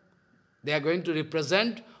 They are going to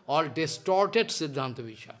represent all distorted Siddhanta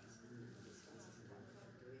Vichar.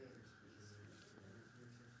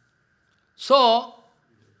 So,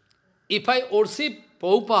 if I worship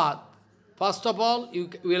Prabhupada, first of all, you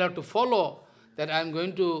will have to follow that I am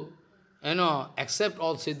going to, accept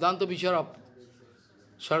all Siddhanta Vichar of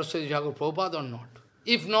Saraswati Thakur Prabhupada or not.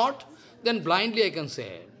 If not, then blindly I can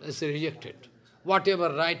say, it's rejected.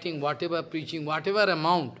 Whatever writing, whatever preaching, whatever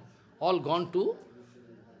amount, all gone to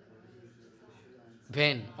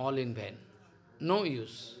vain, all in vain. No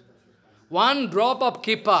use. One drop of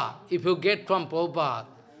kippa, if you get from Prabhupada,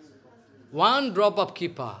 one drop of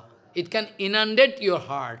kippa, it can inundate your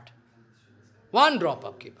heart. One drop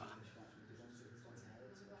of kippa.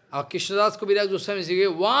 Our Krishnadas Kaviraj Goswami says,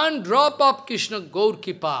 one drop of Krishna Gaur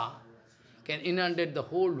Kippa can inundate the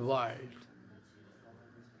whole world.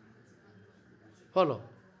 Follow.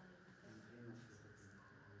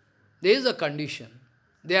 There is a condition.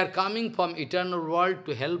 They are coming from eternal world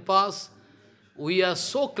to help us. We are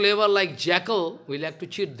so clever like jackal, we like to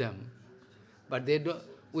cheat them. But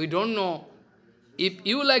we don't know. If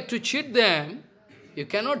you like to cheat them, you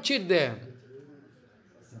cannot cheat them.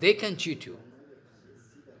 They can cheat you.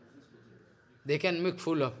 They can make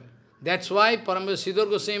fool of it. That's why Paramahaṁsa Sridhar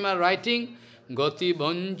Goswami are writing, Gati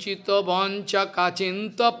vanchita vancha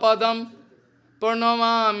kachinta padam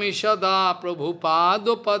pranamami sada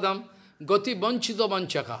Prabhupāda padam. Gati vanchita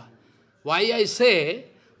vanchaka. Why I say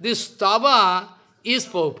this tava is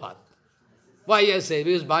Prabhupada? Why I say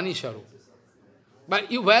because vāṇī-svarūpa. But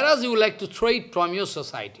whereas you like to throw it from your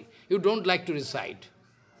society, you don't like to recite.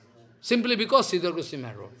 Simply because Sridhar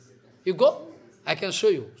Goswami wrote. You go, I can show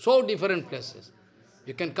you. So different places.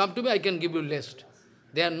 You can come to me, I can give you list.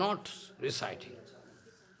 They are not reciting.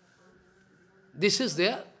 This is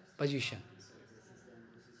their position.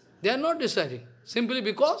 They are not reciting. Simply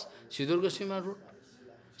because Sridhar Goswami wrote.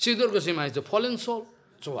 Sridhar Goswami is the fallen soul.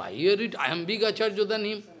 So I hear it, I am big Acharya than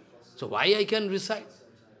him. So why I can recite?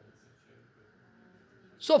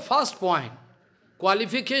 So first point,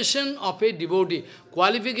 qualification of a devotee.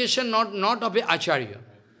 Qualification not of a Acharya.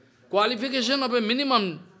 Qualification of a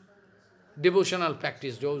minimum devotional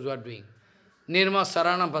practice, those who are doing. Nirma,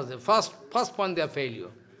 Sarana, first point, they are failure.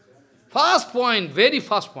 First point, very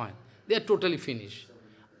first point, they are totally finished.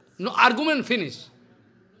 No argument finished.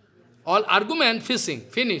 All argument fishing,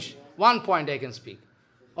 finish. One point I can speak.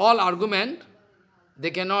 All argument,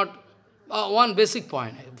 they cannot, one basic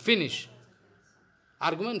point, finish.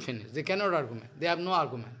 Argument finished. They cannot argument. They have no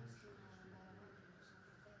argument.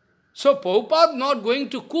 So Prabhupada not going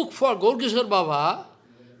to cook for Gaur Kishore Baba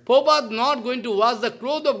Prabhupada not going to wash the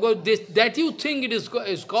clothes of God, that you think it is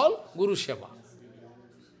called Guru Seva.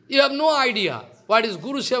 You have no idea what is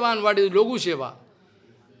Guru Seva and what is Logu Seva.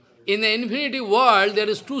 In the infinity world, there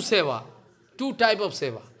is two Seva, two types of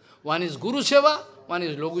Seva. One is Guru Seva, one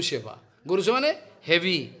is Logu Seva. Guru Seva means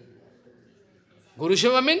heavy. Guru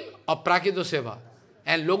Seva means Aprakito Seva.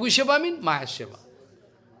 And Logu Seva means Maya Seva.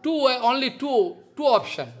 Only two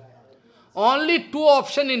options. Only two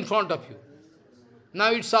options in front of you.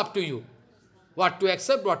 Now it's up to you. What to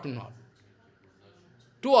accept, what to not.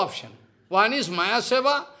 Two options. One is Maya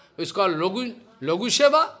Seva, which is called Logu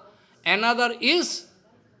Seva. Another is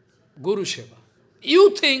Guru Seva.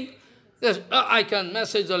 You think, yes, I can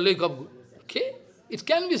message the leg of Guru. Okay? It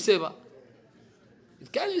can be Seva.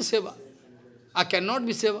 It can be Seva. I cannot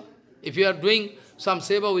be Seva. If you are doing some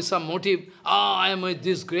Seva with some motive, I am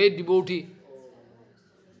this great devotee,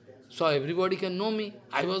 so everybody can know me.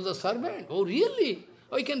 I was the servant. Oh, really?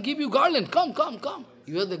 Oh, I can give you garland. Come, come, come.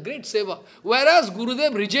 You are the great Seva. Whereas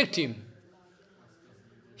Gurudev reject him.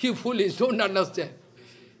 You foolish, don't understand.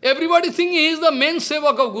 Everybody thinking he is the main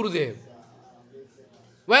Sevak of Gurudev.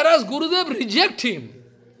 Whereas Gurudev reject him.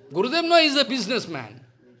 Gurudev no, he is a businessman.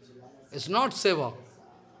 It's not Sevak.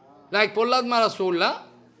 Like Prahlad Maharaj told,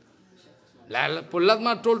 Prahlad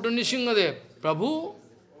Maharaj told to Nishingadev, Prabhu,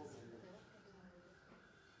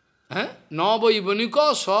 no bhai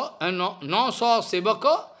banika sa, no sa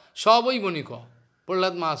sevaka, sa bhai banika.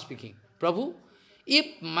 Prahlad Maharaj speaking. Prabhu,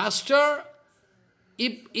 if master,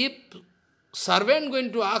 if servant going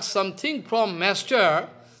to ask something from master,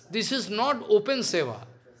 this is not open seva.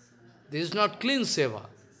 This is not clean seva.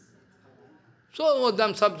 So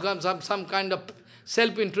some kind of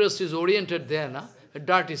self-interest is oriented there, na? A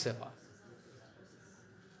dirty seva.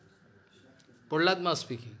 Prahlad Maharaj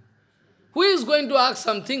speaking. Who is going to ask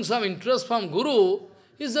something, some interest from Guru?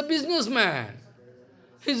 He is a businessman.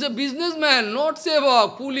 He is a businessman, not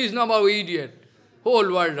seva, foolish, no, idiot.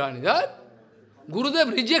 Whole world running. That?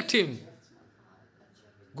 Gurudev reject him.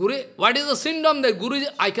 Guru, what is the symptom that Guru,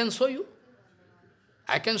 I can show you.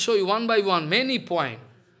 I can show you one by one, many points.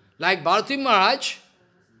 Like Bharati Maharaj,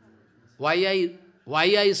 why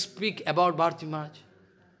I speak about Bharati Maharaj?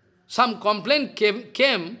 Some complaint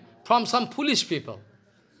came from some foolish people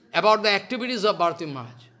about the activities of Bharati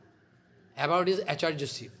Maharaj, about his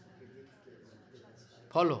Acharyaship.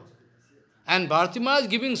 Follow. And Bharati Maharaj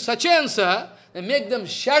giving such an answer, they make them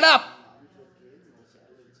shut up.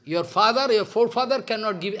 Your father, your forefather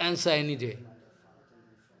cannot give answer any day.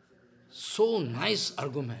 So nice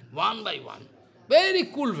argument, one by one. Very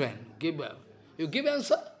cool man. You give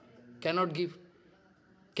answer? Cannot give.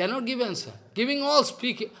 Cannot give answer. Giving all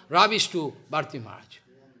speaking rubbish to Bharati Maharaj.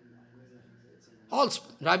 All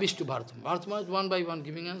rubbish to Bharati Maharaj, one by one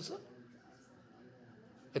giving answer.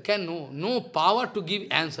 You can no power to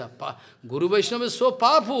give answer. Guru Vaishnava is so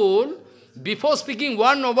powerful, before speaking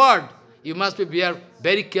one word, you must be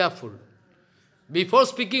very careful. Before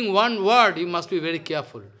speaking one word, you must be very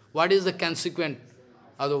careful. What is the consequence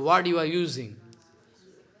of the word you are using?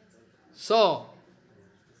 So,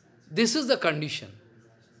 this is the condition.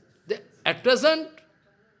 At present,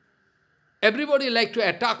 everybody like to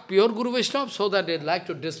attack pure Guru Vaishnava, so that they like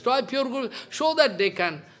to destroy pure Guru, so that they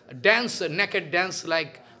can dance, naked dance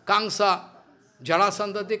like Kamsa,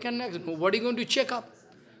 Jarasandha, they can dance. Nobody going to check up.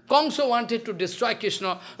 Kamsa wanted to destroy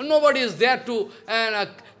Krishna, and nobody is there to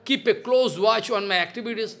keep a close watch on my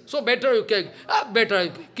activities. So better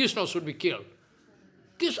Krishna should be killed.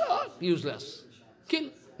 Krishna, useless. Kill.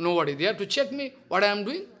 Nobody there to check me, what I am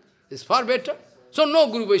doing. It's far better. So no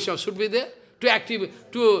Guru Vaishnava should be there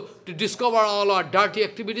to discover all our dirty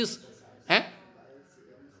activities,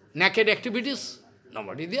 naked activities.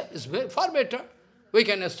 Nobody there. It's far better. We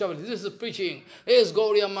can establish, this is preaching, this is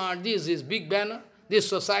Gauḍīya-Math, this is big banner, this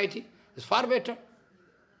society. It's far better.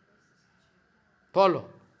 Follow.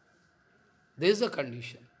 This is the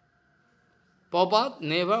condition. Prabhupada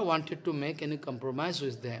never wanted to make any compromise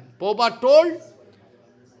with them. Prabhupada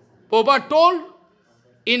told,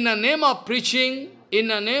 in the name of preaching, in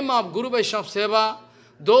the name of Guru Vaishnava Seva,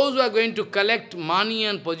 those who are going to collect money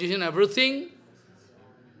and position, everything,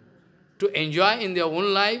 to enjoy in their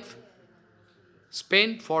own life,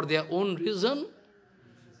 spend for their own reason,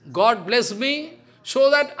 God bless me,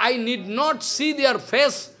 so that I need not see their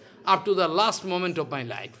face up to the last moment of my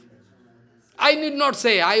life. I need not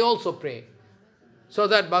say, I also pray. So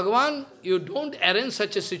that Bhagavan, you don't arrange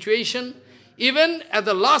such a situation, even at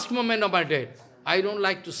the last moment of my death. I don't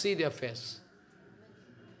like to see their face.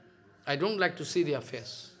 I don't like to see their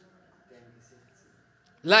face.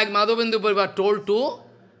 Like Madhavendra Purva told to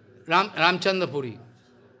Ramchandra Puri,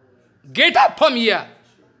 get up from here.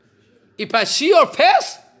 If I see your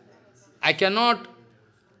face, I cannot,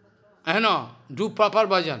 do proper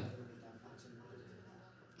bhajan.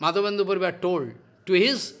 Madhavendra Puripad told to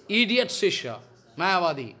his idiot Shishya,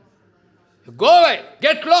 Mayavadi, go away,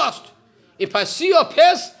 get lost. If I see your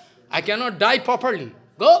face, I cannot die properly.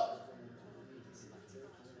 Go.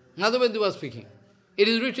 Madhavendra was speaking. It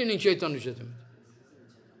is written in Chaitanya Charitamrita.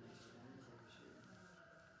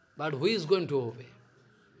 But who is going to obey?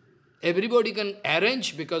 Everybody can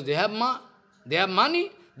arrange because they have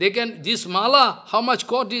money. They can, this mala, how much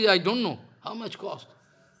cost is, I don't know. How much cost?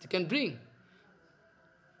 They can bring.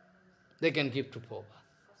 They can give to Prabhupada.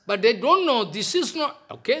 But they don't know, this is not,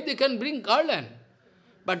 okay, they can bring garland.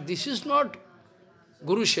 But this is not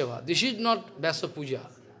Guru Seva. This is not Vyasa Puja.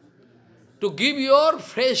 To give your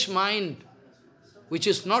fresh mind, which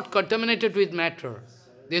is not contaminated with matter,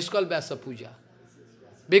 this is called Vyasa Puja.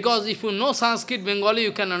 Because if you know Sanskrit, Bengali,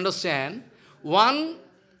 you can understand, one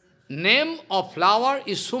name of flower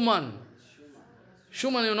is Suman.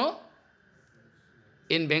 Suman, you know?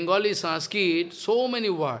 In Bengali, Sanskrit, so many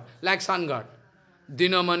words, like sun god.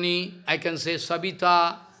 Dinamani, I can say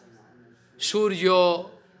Sabita, Suryo,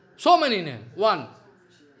 so many names. One.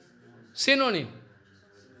 Synonym.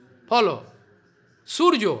 Follow.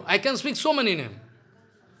 Suryo, I can speak so many names.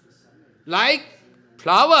 Like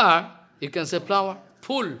flower, you can say flower.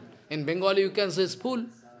 Full. In Bengali, you can say full.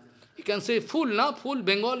 You can say full, na? Full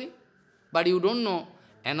Bengali. But you don't know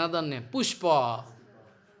another name. Pushpa.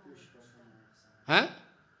 Huh?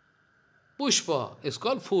 Pushpa is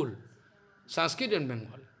called full. Sanskrit and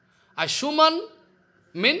Bengali. A Shuman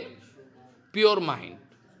means pure mind.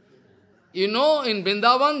 You know, in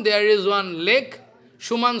Vrindavan, there is one lake,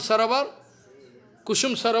 Shuman Saravar.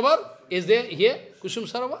 Kusum Saravar is there here?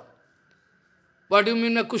 Kusum Saravar? What do you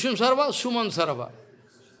mean by Kusum Saravar? Shuman Saravar.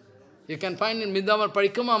 You can find in Vrindavan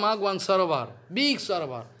Parikrama Marg one Saravar, big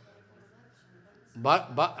Saravar.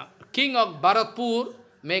 King of Bharatpur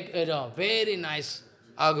make a very nice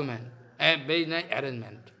argument, a very nice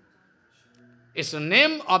arrangement. It's the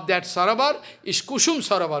name of that Saravar is Kusum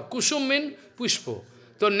Saravar. Kusum means Pushpo.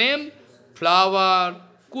 The name flower,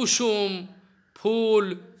 Kusum,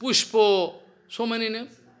 Phool, Pushpo, so many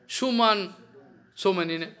names. Shuman, so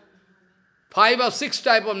many names. 5 or 6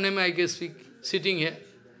 type of name I can speak, sitting here.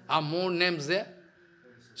 Are more names there.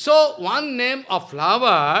 So, one name of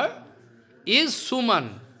flower is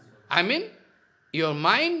Suman. I mean, your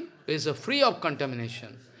mind is free of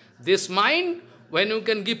contamination. This mind, when you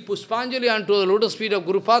can give Pushpanjali unto the lotus feet of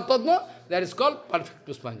Guru Padma, that is called perfect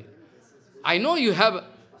Pushpanjali. I know you have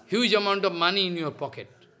huge amount of money in your pocket.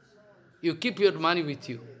 You keep your money with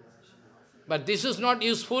you. But this is not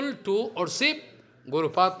useful to worship Guru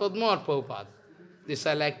Padma or Prabhupada. This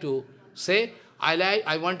I like to say.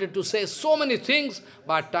 I wanted to say so many things,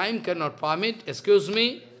 but time cannot permit, excuse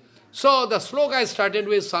me. So the sloka I started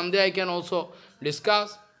with, someday I can also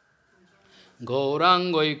discuss.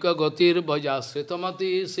 Gaurangoika gotir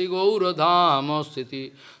bhajasritamati si gauradhama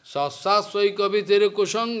sthiti sasasvaika vitir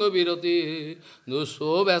kusanga virati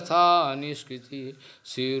duso vyatha niskriti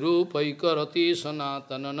sirupaika rati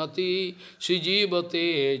sanatananati si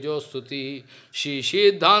jivate jostuti si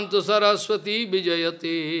siddhānta sarasvati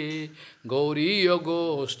vijayate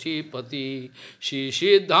Gauḍīya-goṣṭhī-patiḥ si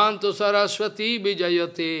siddhānta sarasvati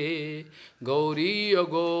vijayate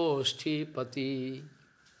Gauḍīya-goṣṭhī-patiḥ.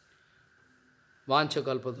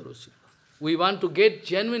 We want to get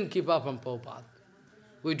genuine Kripa from Prabhupada.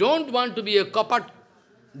 We don't want to be a kapat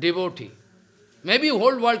devotee. Maybe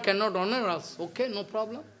whole world cannot honor us. Okay, no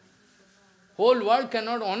problem. Whole world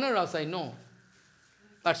cannot honor us, I know.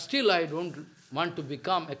 But still I don't want to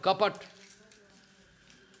become a kapat